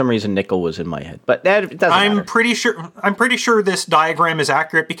for some reason nickel was in my head. But that doesn't matter. I'm pretty sure this diagram is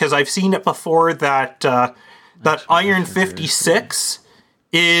accurate because I've seen it before that iron 56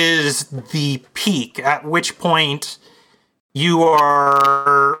 is the peak, at which point you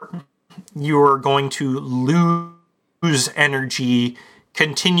are going to lose energy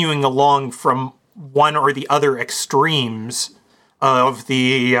continuing along from one or the other extremes of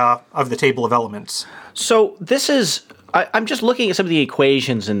the table of elements. So this is, I'm just looking at some of the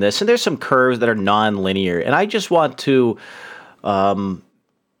equations in this, and there's some curves that are non-linear, and I just want to, I'm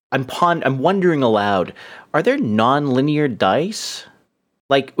wondering aloud, are there non-linear dice?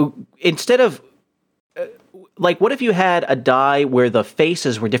 Like, instead of, like, what if you had a die where the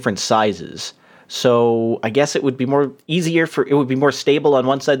faces were different sizes? So I guess it would be more stable on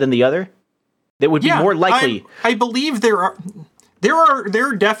one side than the other? It would be more likely. I believe there are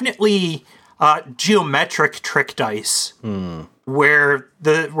definitely geometric trick dice where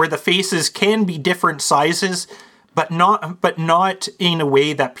the faces can be different sizes, but not in a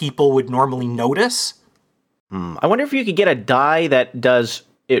way that people would normally notice. I wonder if you could get a die that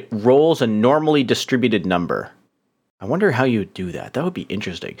rolls a normally distributed number. I wonder how you would do that. That would be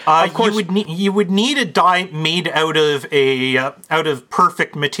interesting. Of course, you would need a die made out of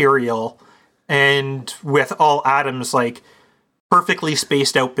perfect material and with all atoms like perfectly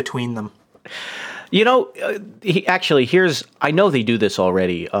spaced out between them. You know, I know they do this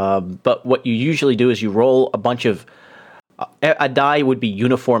already, but what you usually do is you roll a bunch of, a die would be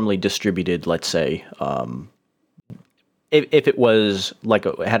uniformly distributed, let's say. If it was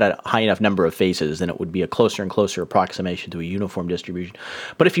had a high enough number of faces, then it would be a closer and closer approximation to a uniform distribution.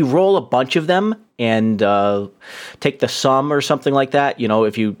 But if you roll a bunch of them and take the sum or something like that,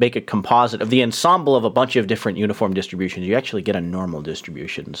 if you make a composite of the ensemble of a bunch of different uniform distributions, you actually get a normal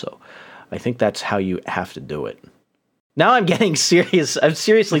distribution. So I think that's how you have to do it. Now I'm getting serious. I'm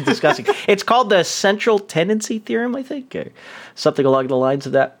seriously discussing. It's called the central tendency theorem, I think, or something along the lines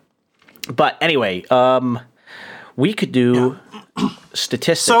of that. But anyway, we could do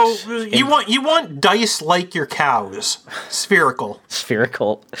statistics. So you want dice like your cows, spherical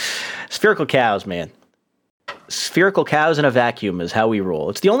cows, man. Spherical cows in a vacuum is how we roll.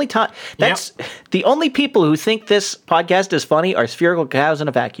 It's the only time. The only people who think this podcast is funny are spherical cows in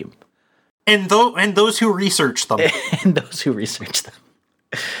a vacuum. And those who research them.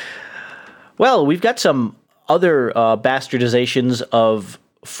 Well, we've got some other bastardizations of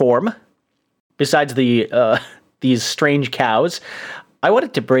form besides these strange cows. I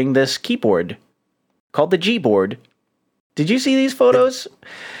wanted to bring this keyboard called the G-board. Did you see these photos?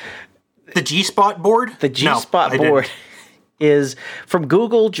 The G-spot board? The G-spot board is from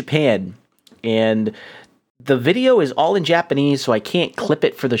Google Japan, and the video is all in Japanese, so I can't clip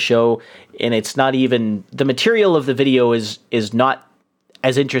it for the show, and it's not even, the material of the video is not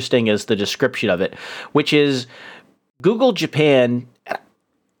as interesting as the description of it, which is Google Japan,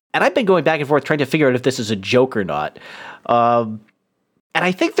 and I've been going back and forth trying to figure out if this is a joke or not. And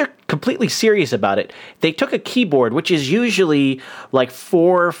I think they're completely serious about it. They took a keyboard, which is usually like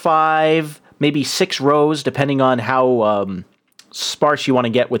 4 or 5, maybe 6 rows, depending on how sparse you want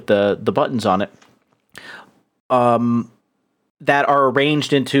to get with the buttons on it, that are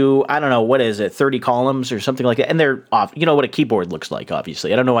arranged into, I don't know, what is it, 30 columns or something like that. And they're off. You know what a keyboard looks like,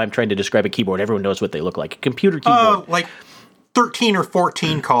 obviously. I don't know why I'm trying to describe a keyboard. Everyone knows what they look like. A computer keyboard. Like 13 or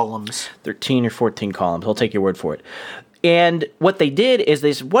 14 columns. 13 or 14 columns. I'll take your word for it. And what they did is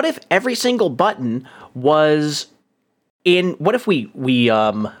they said, what if every single button was in, what if we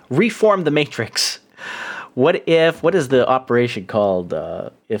reform the matrix? What is the operation called?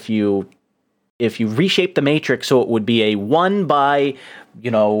 If you reshape the matrix so it would be a 1 by,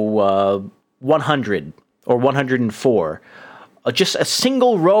 100 or 104, just a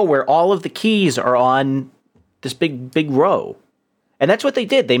single row where all of the keys are on this big row. And that's what they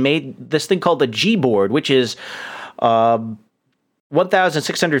did. They made this thing called the G-board, which is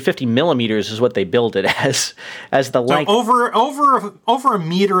 1,650 millimeters is what they built it as the length. So over a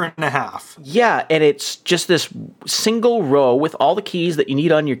meter and a half. Yeah, and it's just this single row with all the keys that you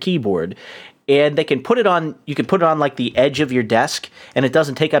need on your keyboard. And you can put it on like the edge of your desk, and it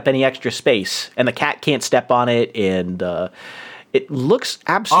doesn't take up any extra space. And the cat can't step on it, and it looks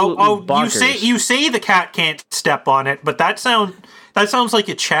absolutely bonkers. You say the cat can't step on it, but that sounds like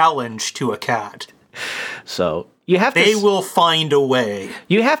a challenge to a cat. So they will find a way.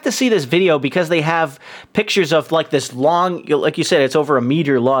 You have to see this video because they have pictures of like this long, like you said, it's over a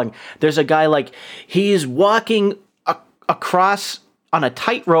meter long. There's a guy like he's walking across on a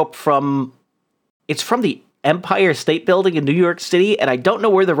tightrope from the Empire State Building in New York City, and I don't know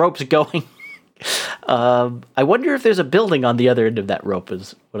where the rope's going. I wonder if there's a building on the other end of that rope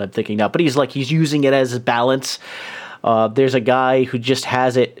is what I'm thinking now. But he's using it as balance. There's a guy who just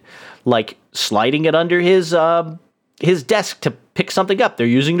has it like sliding it under his desk to pick something up. They're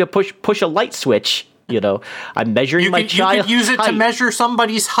using to push a light switch. I'm measuring my child. You could use it height. to measure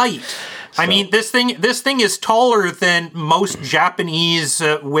somebody's height. So. I mean, this thing is taller than most Japanese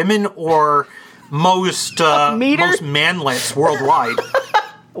women or most manlets worldwide.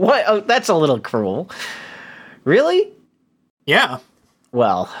 What? Oh, that's a little cruel. Really? Yeah.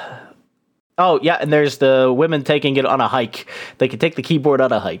 Well. Oh, yeah, and there's the women taking it on a hike. They can take the keyboard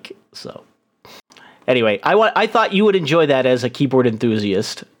on a hike. So, anyway, I thought you would enjoy that as a keyboard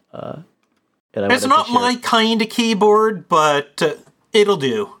enthusiast. It's not my kind of keyboard, but it'll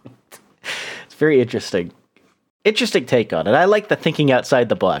do. It's very interesting. Interesting take on it. I like the thinking outside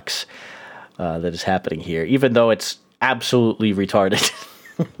the box that is happening here, even though it's absolutely retarded.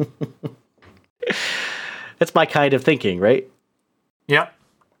 That's my kind of thinking, right? Yep.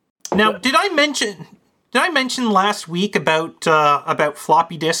 Now, did I mention last week about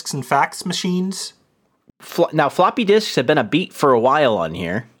floppy disks and fax machines? Now, floppy disks have been a beat for a while on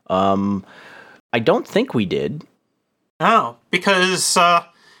here. I don't think we did. Oh, because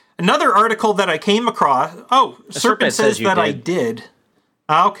another article that I came across. Oh, Serpent says that I did.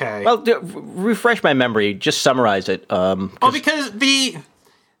 Okay. Well, refresh my memory. Just summarize it. Because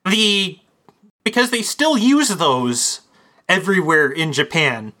because they still use those everywhere in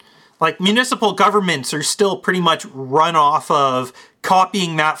Japan. Like, municipal governments are still pretty much run off of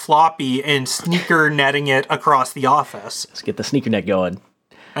copying that floppy and sneaker netting it across the office. Let's get the sneaker net going.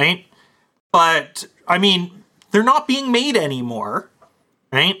 Right? But, I mean, they're not being made anymore.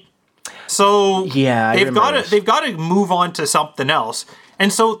 Right? So, yeah, they've got to move on to something else.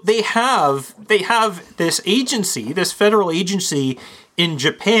 And so they have this agency, this federal agency in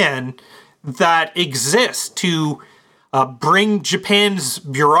Japan that exists to bring Japan's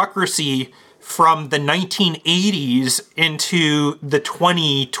bureaucracy from the 1980s into the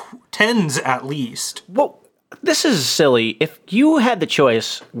 2010s at least. Well, this is silly. If you had the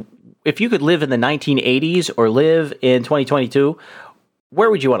choice, if you could live in the 1980s or live in 2022, where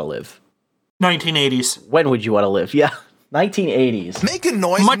would you want to live? 1980s. When would you want to live? Yeah, 1980s. Making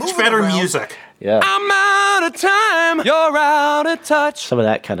noise, much better music. Yeah. I'm out of time. You're out of touch. Some of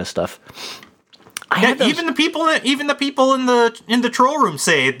that kind of stuff. Even the people in the troll room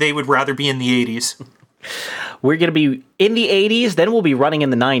say they would rather be in the 80s. We're going to be in the 80s, then we'll be running in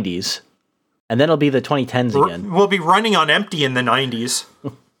the 90s, and then it'll be the 2010s again. We'll be running on empty in the 90s.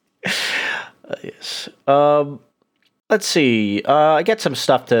 Yes. Let's see. I got some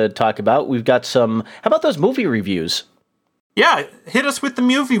stuff to talk about. We've got some... How about those movie reviews? Yeah, hit us with the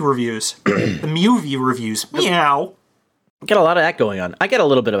movie reviews. The movie reviews. Meow. Got a lot of that going on. I got a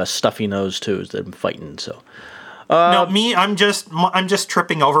little bit of a stuffy nose too that I'm fighting. So, no, me, I'm just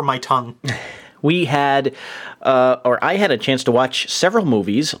tripping over my tongue. We had, or I had a chance to watch several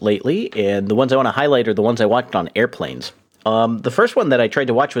movies lately, and the ones I want to highlight are the ones I watched on airplanes. The first one that I tried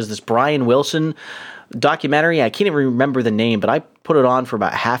to watch was this Brian Wilson documentary. I can't even remember the name, but I put it on for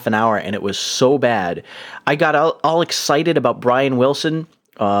about half an hour, and it was so bad. I got all excited about Brian Wilson.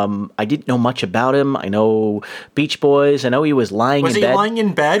 I didn't know much about him. I know Beach Boys. I know he was lying in bed. Was he lying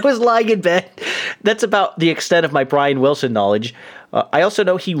in bed? He was lying in bed. That's about the extent of my Brian Wilson knowledge. I also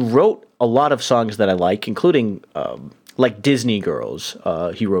know he wrote a lot of songs that I like, including like Disney Girls.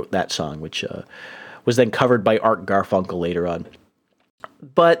 He wrote that song, which was then covered by Art Garfunkel later on.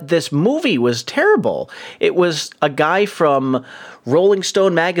 But this movie was terrible. It was a guy from Rolling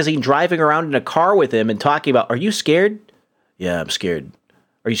Stone magazine driving around in a car with him and talking about, "Are you scared?" "Yeah, I'm scared."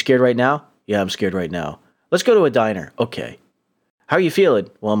 "Are you scared right now?" "Yeah, I'm scared right now." "Let's go to a diner." "Okay." "How are you feeling?"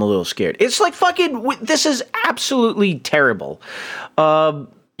 "Well, I'm a little scared." It's like fucking, this is absolutely terrible.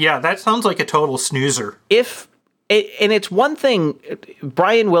 Yeah, that sounds like a total snoozer. And it's one thing,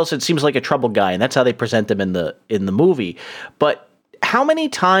 Brian Wilson seems like a troubled guy, and that's how they present him in the movie. But how many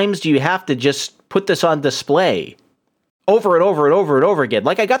times do you have to just put this on display over and over and over and over again?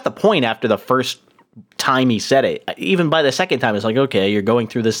 Like, I got the point after the first time he said it. Even by the second time, it's like, okay, you're going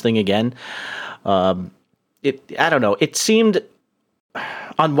through this thing again. I don't know. It seemed,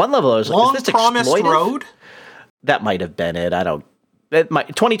 on one level, I was like, is this Promised exploitive? Road? That might have been it.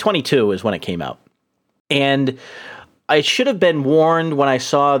 2022 is when it came out. And I should have been warned when I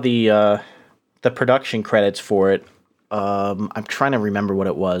saw the production credits for it. I'm trying to remember what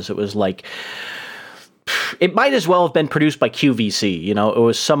it was. It was like, it might as well have been produced by QVC. You know, it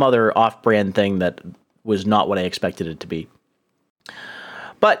was some other off-brand thing that was not what I expected it to be.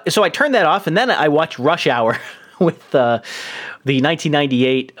 But so I turned that off, and then I watched Rush Hour with the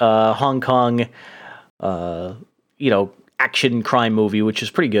 1998 Hong Kong, action crime movie, which is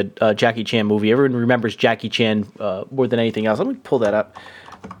pretty good. Jackie Chan movie. Everyone remembers Jackie Chan more than anything else. Let me pull that up.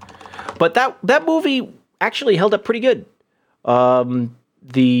 But that movie actually held up pretty good.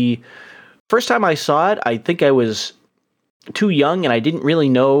 The first time I saw it, I think I was too young and I didn't really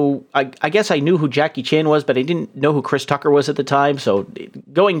know. I guess I knew who Jackie Chan was, but I didn't know who Chris Tucker was at the time. So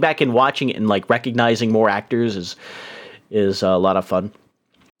going back and watching it and like recognizing more actors is a lot of fun.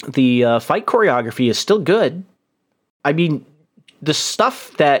 The fight choreography is still good. I mean, the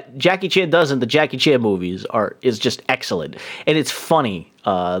stuff that Jackie Chan does in the Jackie Chan movies is just excellent, and it's funny.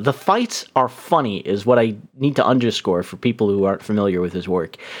 The fights are funny, is what I need to underscore for people who aren't familiar with his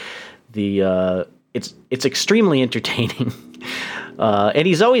work. It's extremely entertaining, and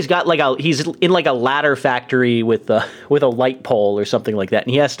he's always got he's in like a ladder factory with a light pole or something like that,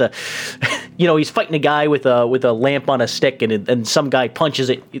 and he has to, he's fighting a guy with a lamp on a stick, and some guy punches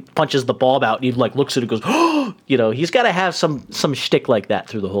the bulb out, and he like looks at it and goes, oh, he's got to have some shtick like that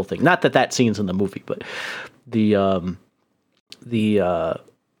through the whole thing. Not that scene's in the movie, but the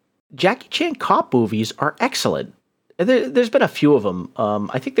Jackie Chan cop movies are excellent. There's been a few of them.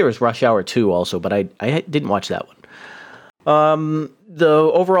 I think there was Rush Hour 2 also, but I didn't watch that one. The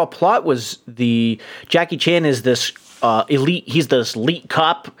overall plot was Jackie Chan is this he's this elite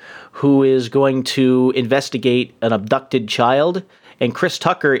cop who is going to investigate an abducted child. And Chris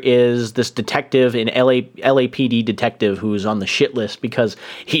Tucker is this detective, an LAPD detective who's on the shit list because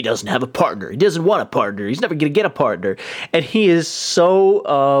he doesn't have a partner. He doesn't want a partner. He's never going to get a partner. And he is so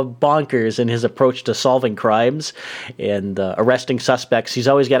bonkers in his approach to solving crimes and arresting suspects. He's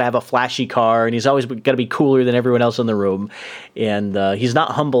always got to have a flashy car, and he's always got to be cooler than everyone else in the room. And he's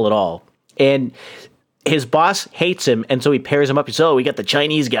not humble at all. And his boss hates him, and so he pairs him up. He says, we got the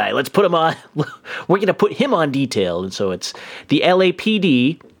Chinese guy. Let's put him on. We're going to put him on detail. And so it's the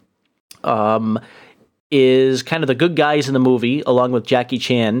LAPD is kind of the good guys in the movie, along with Jackie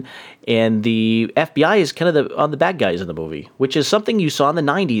Chan, and the FBI is kind of on the bad guys in the movie, which is something you saw in the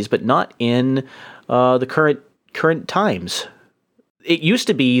 90s, but not in the current times. It used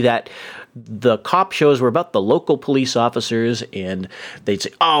to be that the cop shows were about the local police officers, and they'd say,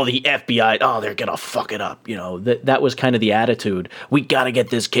 the FBI, they're going to fuck it up. That was kind of the attitude. We got to get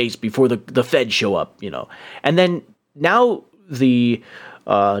this case before the feds show up, And then now the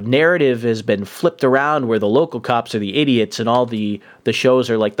narrative has been flipped around where the local cops are the idiots, and all the shows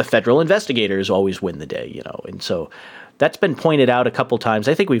are like the federal investigators always win the day, And so that's been pointed out a couple times.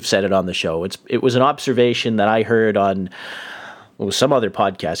 I think we've said it on the show. It was an observation that I heard on some other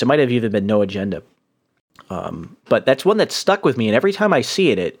podcast. It might have even been No Agenda. But that's one that stuck with me, and every time I see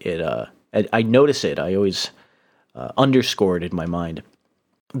it I notice it. I always underscore it in my mind.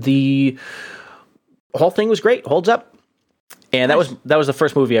 The whole thing was great. Holds up. And that was the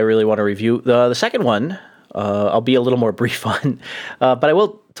first movie I really want to review. The second one, I'll be a little more brief on, but I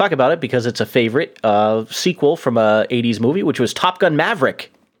will talk about it because it's a favorite sequel from a 80s movie, which was Top Gun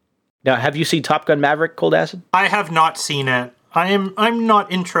Maverick. Now, have you seen Top Gun Maverick, Cold Acid? I have not seen it. I'm not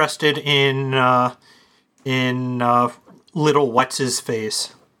interested in little what's his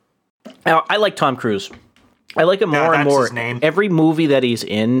face. Now, I like Tom Cruise. I like him more and more. His name. Every movie that he's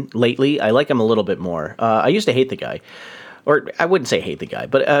in lately, I like him a little bit more. I used to hate the guy, or I wouldn't say hate the guy,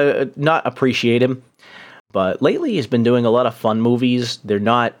 but not appreciate him. But lately, he's been doing a lot of fun movies. They're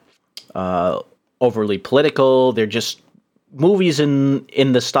not overly political. They're just movies in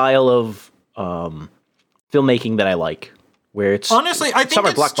the style of filmmaking that I like. Where it's honestly, I think summer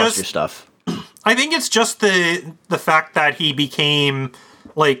it's blockbuster just stuff. I think it's just the fact that he became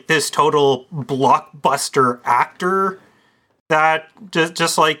like this total blockbuster actor that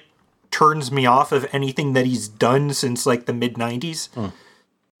just like turns me off of anything that he's done since like the mid 90s.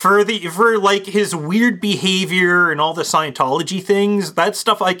 For like his weird behavior and all the Scientology things, that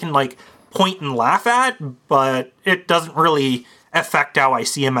stuff I can like point and laugh at, but it doesn't really affect how I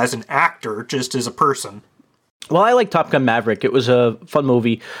see him as an actor, just as a person. Well, I like Top Gun Maverick. It was a fun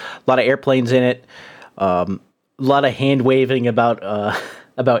movie. A lot of airplanes in it. A lot of hand waving about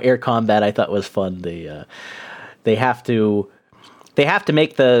air combat. I thought was fun. They have to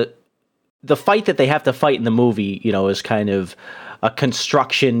make the fight that they have to fight in the movie. Is kind of a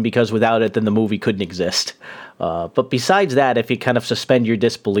construction, because without it, then the movie couldn't exist. But besides that, if you kind of suspend your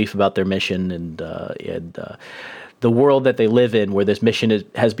disbelief about their mission and the world that they live in, where this mission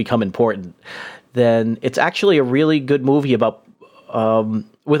has become important, then it's actually a really good movie about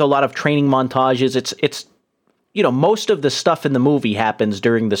with a lot of training montages. It's most of the stuff in the movie happens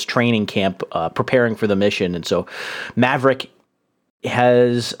during this training camp, preparing for the mission, and so Maverick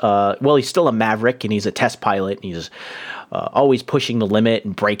has, he's still a maverick, and he's a test pilot, and he's always pushing the limit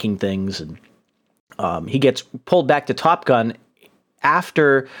and breaking things. And he gets pulled back to Top Gun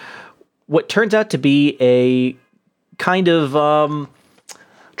after what turns out to be a kind of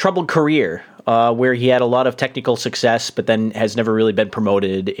troubled career, where he had a lot of technical success, but then has never really been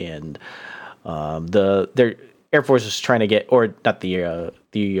promoted. And the Air Force is trying to get, or not the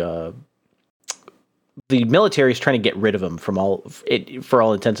military is trying to get rid of him for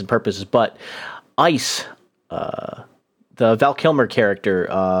all intents and purposes. But Ice, the Val Kilmer character,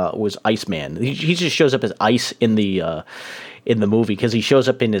 was Iceman. He just shows up as Ice in the movie because he shows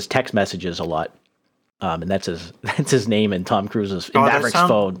up in his text messages a lot, and that's his name in Tom Cruise's in Maverick's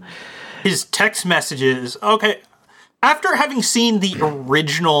phone. His text messages. Okay, after having seen the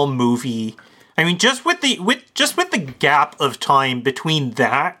original movie, I mean, just with the gap of time between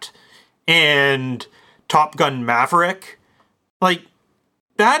that and Top Gun Maverick, like,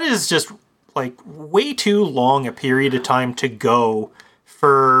 that is just like way too long a period of time to go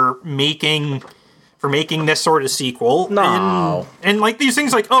for making this sort of sequel. No. And like these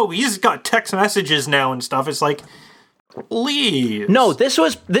things like, oh, he's got text messages now and stuff. It's like, please. No, this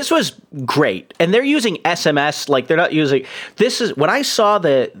was great. And they're using SMS, like they're not using, this is, when I saw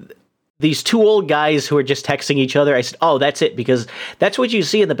these two old guys who are just texting each other, I said, oh, that's it, because that's what you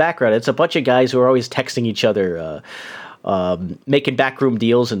see in the background. It's a bunch of guys who are always texting each other, making backroom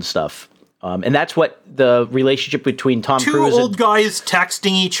deals and stuff. And that's what the relationship between Tom Cruise and... Two old guys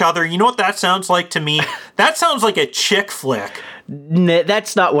texting each other. You know what that sounds like to me? That sounds like a chick flick.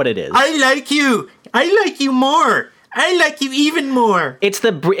 That's not what it is. I like you. I like you more. I like you even more. It's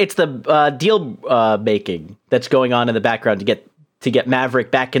the deal making that's going on in the background to get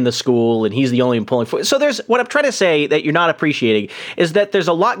Maverick back in the school, and he's the only one pulling for. So there's what I'm trying to say that you're not appreciating is that there's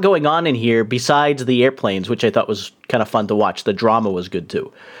a lot going on in here besides the airplanes, which I thought was kind of fun to watch. The drama was good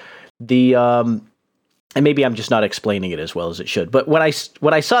too. And maybe I'm just not explaining it as well as it should. But when I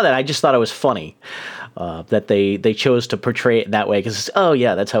saw that, I just thought it was funny that they chose to portray it in that way, because oh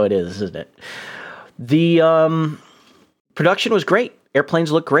yeah, that's how it is, isn't it? The production was great.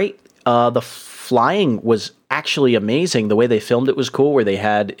 Airplanes look great. The flying was actually amazing. The way they filmed it was cool, where they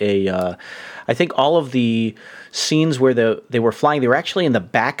had I think all of the scenes where they were flying, they were actually in the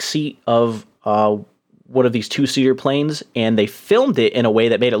back seat of one of these two-seater planes, and they filmed it in a way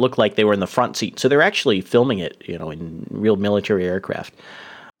that made it look like they were in the front seat. So they're actually filming it, in real military aircraft.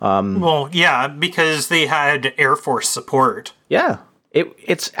 Well, yeah, because they had Air Force support. Yeah,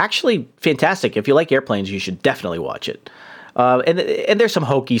 it's actually fantastic. If you like airplanes, you should definitely watch it. And there's some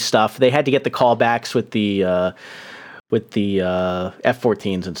hokey stuff. They had to get the callbacks with the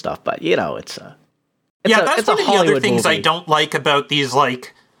F-14s and stuff, but that's one of the other things movie. I don't like about these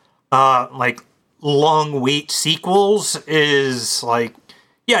like long wait sequels is like,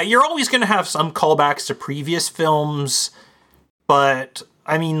 yeah, you're always going to have some callbacks to previous films, but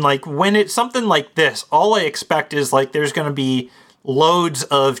I mean, like, when it's something like this, all I expect is like there's going to be loads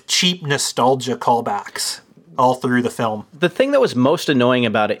of cheap nostalgia callbacks all through the film. The thing that was most annoying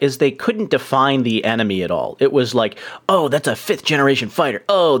about it is they couldn't define the enemy at all. It was like, oh, that's a 5th generation fighter.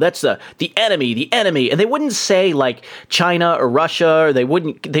 Oh, that's the enemy. And they wouldn't say like China or Russia, or they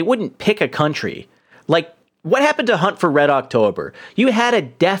wouldn't pick a country. Like, what happened to Hunt for Red October? You had a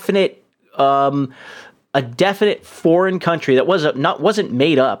definite foreign country that wasn't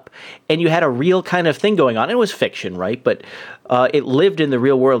made up, and you had a real kind of thing going on. It was fiction, right? But it lived in the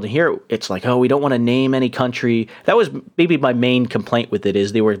real world. And here it's like, oh, we don't want to name any country. That was maybe my main complaint with it,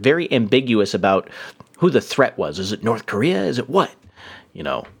 is they were very ambiguous about who the threat was. Is it North Korea? Is it what?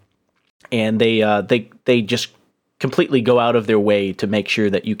 And they just completely go out of their way to make sure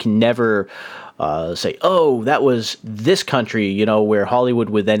that you can never say, oh, that was this country, where Hollywood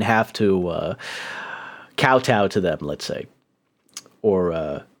would then have to kowtow to them, let's say.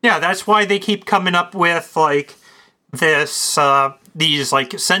 Or yeah, that's why they keep coming up with like these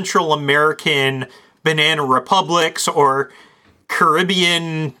like Central American banana republics or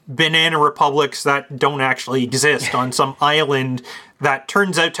Caribbean banana republics that don't actually exist on some island that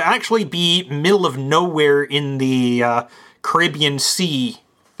turns out to actually be middle of nowhere in the Caribbean Sea,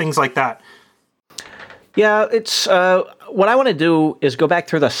 things like that. Yeah, it's what I want to do is go back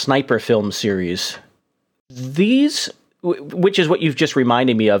through the Sniper film series. These, which is what you've just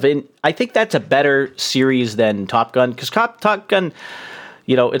reminded me of, and I think that's a better series than Top Gun, because Top Gun,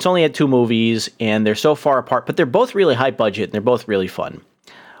 it's only had 2 movies, and they're so far apart, but they're both really high budget, and they're both really fun.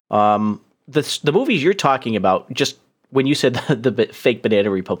 The movies you're talking about, just when you said the fake Banana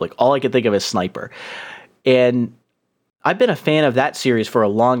Republic, all I could think of is Sniper. And I've been a fan of that series for a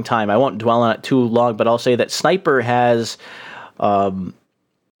long time. I won't dwell on it too long, but I'll say that Sniper has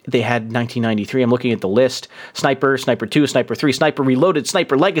They had 1993. I'm looking at the list. Sniper, Sniper 2, Sniper 3, Sniper Reloaded,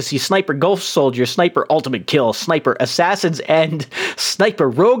 Sniper Legacy, Sniper Ghost Soldier, Sniper Ultimate Kill, Sniper Assassin's End, Sniper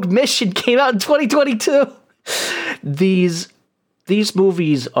Rogue Mission came out in 2022. These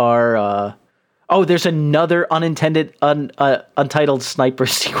movies are... there's another untitled Sniper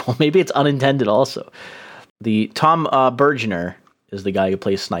sequel. Maybe it's unintended also. The Tom Bergener is the guy who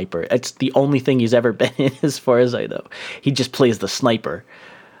plays Sniper. It's the only thing he's ever been in, as far as I know. He just plays the sniper.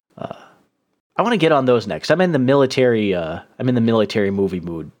 I want to get on those next. I'm in the military movie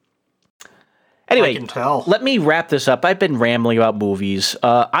mood. Anyway, I can tell. Let me wrap this up. I've been rambling about movies.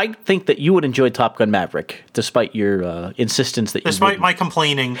 I think that you would enjoy Top Gun Maverick, despite your insistence that you Despite my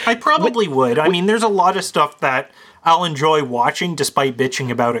complaining. I probably would. I mean, there's a lot of stuff that I'll enjoy watching, despite bitching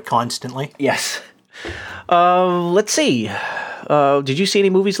about it constantly. Yes. Let's see. Did you see any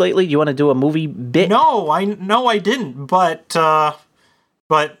movies lately? You want to do a movie bit? No, I didn't. But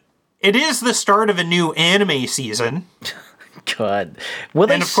it is the start of a new anime season. God.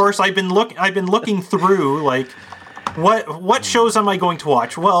 Well, and of course, I've been looking through like what shows am I going to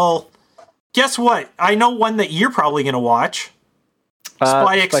watch? Well, guess what? I know one that you're probably going to watch.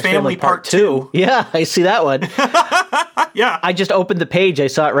 Spy X Family Part 2. Yeah, I see that one. Yeah. I just opened the page. I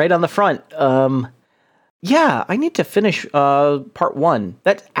saw it right on the front. Yeah, I need to finish Part 1.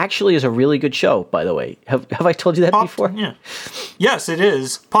 That actually is a really good show, by the way. Have I told you that before? Yeah. Yes, it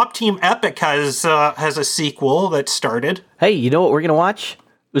is. Pop Team Epic has a sequel that started. Hey, you know what we're going to watch?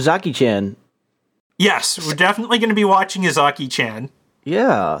 Uzaki-chan. Yes, we're definitely going to be watching Uzaki-chan.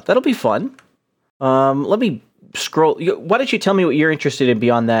 Yeah, that'll be fun. Let me scroll. Why don't you tell me what you're interested in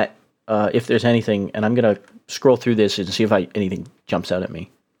beyond that, if there's anything, and I'm going to scroll through this and see if anything jumps out at me.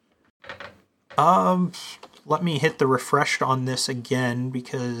 Let me hit the refresh on this again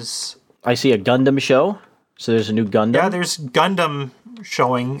because I see a Gundam show. So there's a new Gundam. Yeah, there's Gundam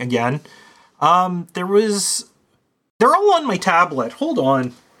showing again. They're all on my tablet. Hold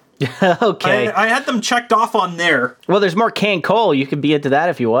on. Okay. I had them checked off on there. Well, there's more Can Cole. You can be into that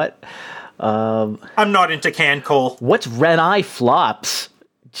if you want. I'm not into Can Cole. What's Renai Flops?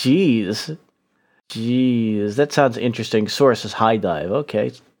 Jeez, that sounds interesting. Source is High Dive.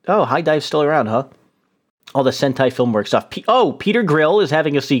 Okay. Oh, High Dive's still around, huh? All the Sentai Filmworks stuff. Peter Grill is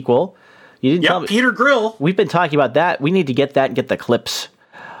having a sequel. You didn't tell me. Peter Grill. We've been talking about that. We need to get that and get the clips.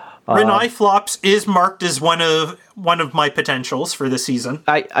 Renai Flops is marked as one of my potentials for this season.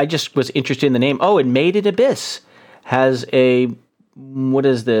 I just was interested in the name. Oh, and Made in Abyss has what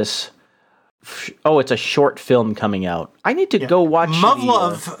is this? Oh, it's a short film coming out. I need to go watch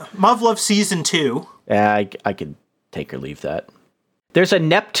Muv-Love Season 2. Yeah, I could take or leave that. There's a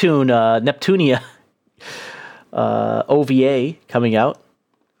Neptunia OVA coming out.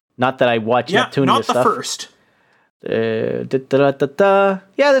 Not that I watch Neptunia not stuff. Not the first.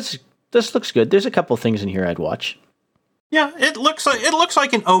 Yeah, this looks good. There's a couple things in here I'd watch. Yeah, it looks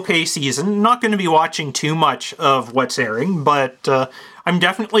like an okay season. Not going to be watching too much of what's airing, but I'm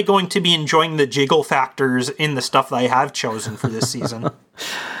definitely going to be enjoying the jiggle factors in the stuff that I have chosen for this season.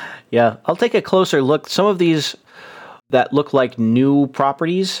 Yeah, I'll take a closer look. Some of these that look like new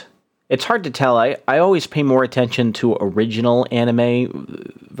properties, it's hard to tell. I always pay more attention to original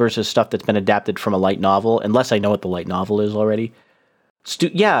anime versus stuff that's been adapted from a light novel, unless I know what the light novel is already.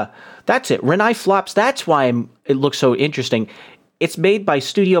 Yeah, that's it. Renai Flops, that's why it looks so interesting. It's made by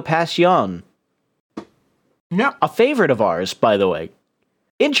Studio Passion. Yeah. A favorite of ours, by the way.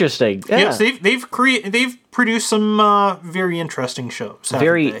 Interesting. Yeah. Yes, they've produced some very interesting shows.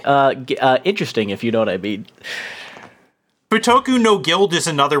 Very interesting, if you know what I mean. Futoku no Guild is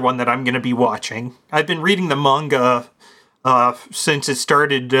another one that I'm going to be watching. I've been reading the manga since it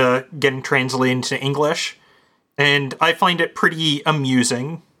started getting translated into English, and I find it pretty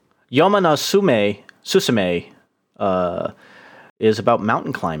amusing. Yoma no Susume is about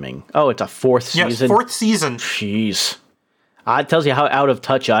mountain climbing. Oh, it's a fourth season? Yes, fourth season. Jeez. It tells you how out of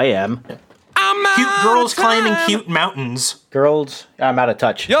touch I am. Cute girls climbing cute mountains. Girls, I'm out of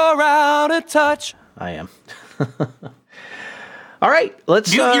touch. You're out of touch. I am. All right,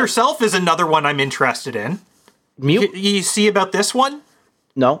 let's... Mute Yourself is another one I'm interested in. Mute? You see about this one?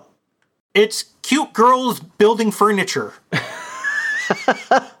 No. It's cute girls building furniture.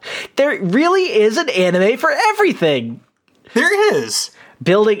 There really is an anime for everything. There is.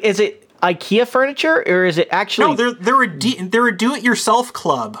 Building, is it IKEA furniture, or is it actually... No, they're a do-it-yourself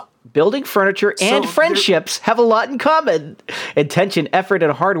club. Building furniture and friendships have a lot in common. Intention, effort,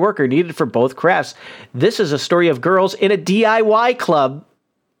 and hard work are needed for both crafts. This is a story of girls in a DIY club.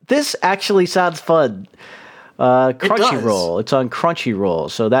 This actually sounds fun. Crunchyroll. It's on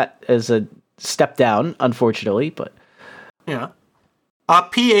Crunchyroll, so that is a step down, unfortunately, but Yeah.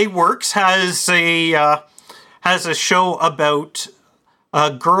 PA Works has a show about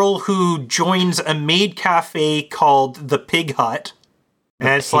a girl who joins a maid cafe called the Pig Hut. And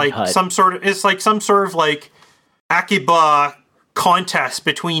it's like some sort of like Akiba contest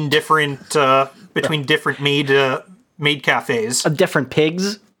between different maid cafes. Different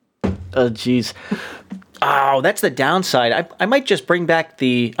pigs? Oh, jeez. Oh, that's the downside. I might just bring back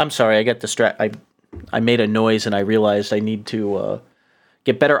the... I'm sorry, I got distracted. I made a noise and I realized I need to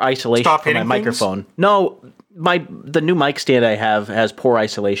get better isolation for my microphone. Things? No, the new mic stand I have has poor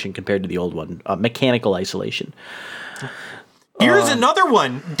isolation compared to the old one. Mechanical isolation. Here's another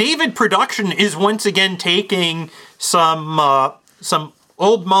one. David Production is once again taking some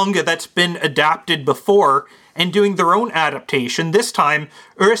old manga that's been adapted before and doing their own adaptation. This time,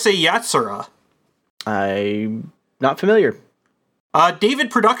 Urusei Yatsura. I'm not familiar.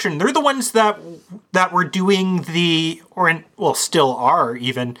 David Production, they're the ones that were doing still are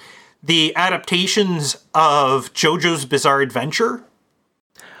even, the adaptations of JoJo's Bizarre Adventure.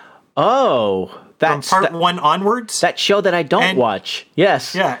 Oh, from part 1 onwards. That show that I don't watch.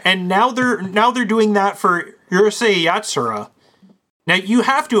 Yes. Yeah, and now they're doing that for Urusei Yatsura. Now, you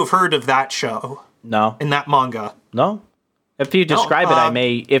have to have heard of that show. No. In that manga. No. If you describe it, I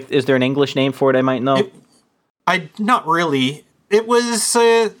may... Is there an English name for it I might know? Not really. It was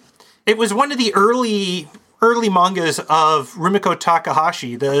one of the early mangas of Rumiko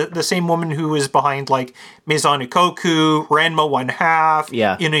Takahashi, the same woman who was behind like Maison Ikoku, Ranma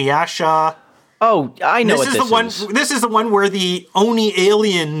 1/2, Inuyasha. Oh, I know this is. This is the one where the Oni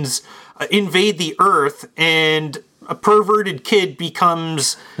aliens invade the Earth and a perverted kid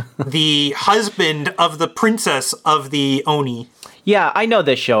becomes the husband of the princess of the Oni. Yeah, I know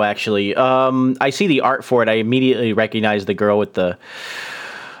this show, actually. I see the art for it. I immediately recognize the girl with the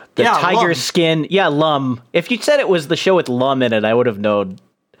tiger Lum. Skin. Yeah, Lum. If you said it was the show with Lum in it, I would have known.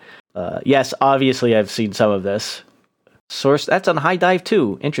 Yes, obviously I've seen some of this. Source, that's on High Dive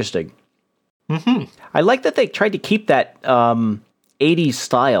too. Interesting. Mm-hmm. I like that they tried to keep that 80s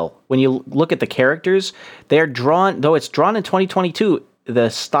style. When you look at the characters, they're drawn, though it's drawn in 2022, the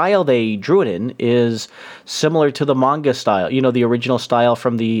style they drew it in is similar to the manga style, the original style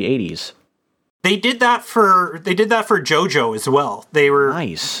from the 80s. They did that for JoJo as well. They were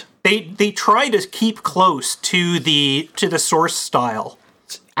nice. They try to keep close to the source style.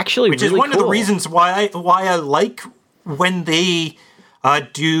 It's actually which really is one cool. of the reasons why I like when they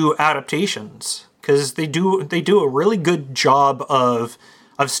do adaptations, because they do a really good job of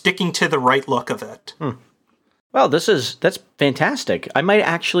sticking to the right look of it. Well, that's fantastic. I might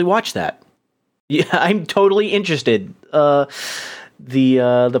actually watch that. Yeah, I'm totally interested.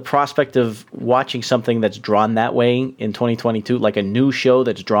 The prospect of watching something that's drawn that way in 2022, like a new show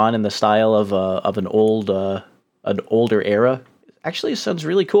that's drawn in the style of an older era, actually sounds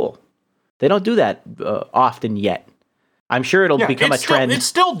really cool. They don't do that often yet. I'm sure it'll become a trend. It's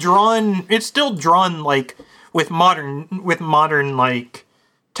still drawn like with modern like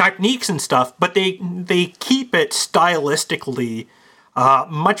techniques and stuff, but they keep it stylistically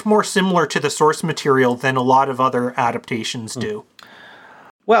much more similar to the source material than a lot of other adaptations do.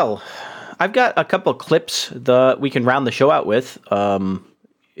 Well, I've got a couple of clips that we can round the show out with.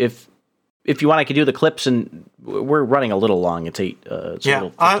 If you want, I could do the clips, and we're running a little long. It's 8.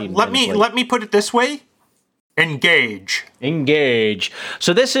 Let me put it this way. Engage.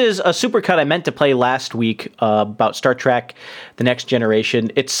 So this is a supercut I meant to play last week about Star Trek: The Next Generation.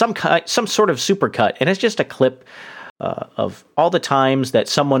 It's some sort of supercut, and it's just a clip of all the times that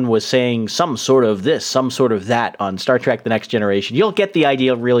someone was saying some sort of this, some sort of that on Star Trek: The Next Generation. You'll get the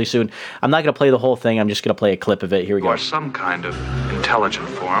idea really soon. I'm not going to play the whole thing. I'm just going to play a clip of it. Here we go. Or some kind of intelligent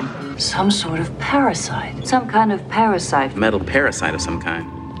form. Some sort of parasite. Some kind of parasite. Metal parasite of some kind.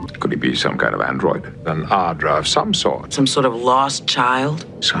 Could he be some kind of android? An Ardra of some sort? Some sort of lost child?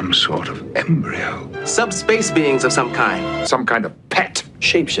 Some sort of embryo? Subspace beings of some kind. Some kind of pet?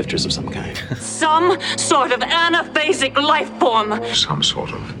 Shapeshifters of some kind. Some sort of anaphasic life form. Some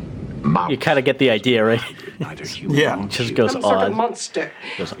sort of mouse. You kind of get the idea, right? Neither human. Yeah. It just goes some odd. Sort of monster.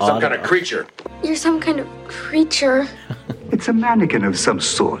 Some kind of creature. You're some kind of creature. It's a mannequin of some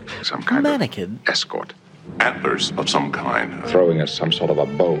sort. Some kind mannequin? of escort. Antlers of some kind. Throwing us some sort of a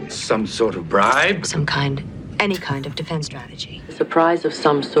bone. Some sort of bribe. Any kind of defense strategy. Surprise of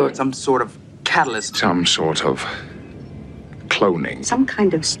some sort. Some sort of catalyst. Some sort of cloning. Some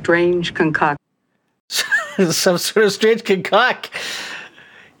kind of strange concoction. Some sort of strange concoct.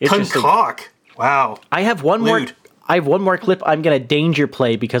 Concoct. Wow. I have one more clip I'm going to danger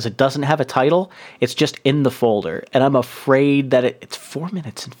play because it doesn't have a title. It's just in the folder. And I'm afraid that it's 4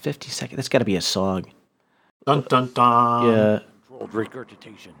 minutes and 50 seconds. That's got to be a song. Dun dun dun. Yeah. Controlled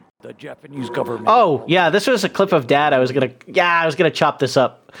regurgitation. The Japanese government. Oh, yeah, this was a clip of Dad. I was gonna chop this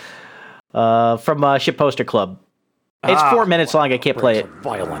up from Shitposter Club. It's 4 minutes long. I can't play it.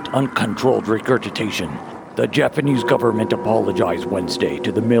 Violent, uncontrolled regurgitation. The Japanese government apologized Wednesday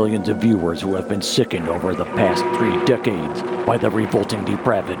to the millions of viewers who have been sickened over the past 3 decades by the revolting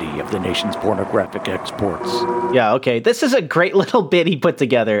depravity of the nation's pornographic exports. Yeah, okay. This is a great little bit he put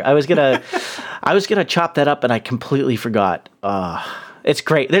together. I was gonna chop that up, and I completely forgot. It's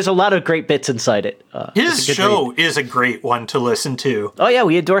great. There's a lot of great bits inside it. His show is a great one to listen to. Oh yeah,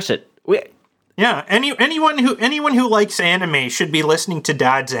 we endorse it. Yeah, anyone who likes anime should be listening to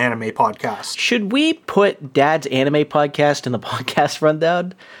Dad's Anime Podcast. Should we put Dad's Anime Podcast in the podcast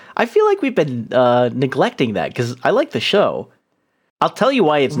rundown? I feel like we've been neglecting that because I like the show. I'll tell you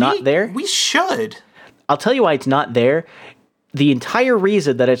why it's not there. We should. I'll tell you why it's not there. The entire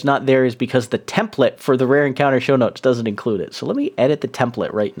reason that it's not there is because the template for the Rare Encounter show notes doesn't include it. So let me edit the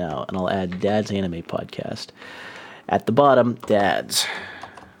template right now, and I'll add Dad's Anime Podcast. At the bottom, Dad's.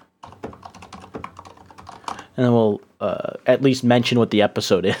 And then we'll at least mention what the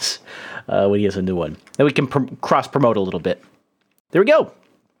episode is when he has a new one. Then we can cross-promote a little bit. There we go.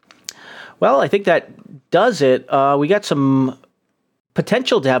 Well, I think that does it. We got some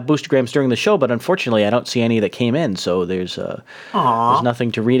potential to have boostergrams during the show, but unfortunately I don't see any that came in, so there's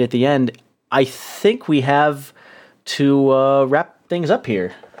nothing to read at the end. I think we have to wrap things up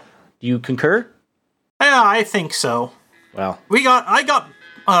here. Do you concur? Yeah, I think so. Well, I got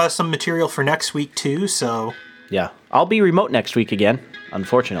some material for next week too, so yeah, I'll be remote next week again,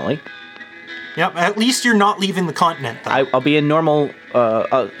 unfortunately. Yep, at least you're not leaving the continent, though. I'll be in normal,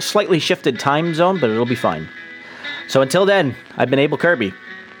 slightly shifted time zone, but it'll be fine. So until then, I've been Abel Kirby.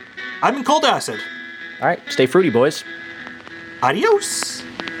 I've been Cold Acid. All right, stay fruity, boys. Adios.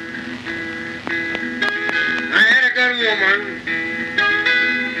 I had a good woman,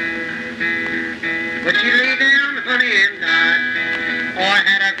 but she lay down, honey, and died. Oh, I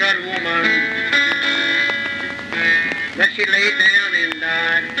had a good woman, but she laid down.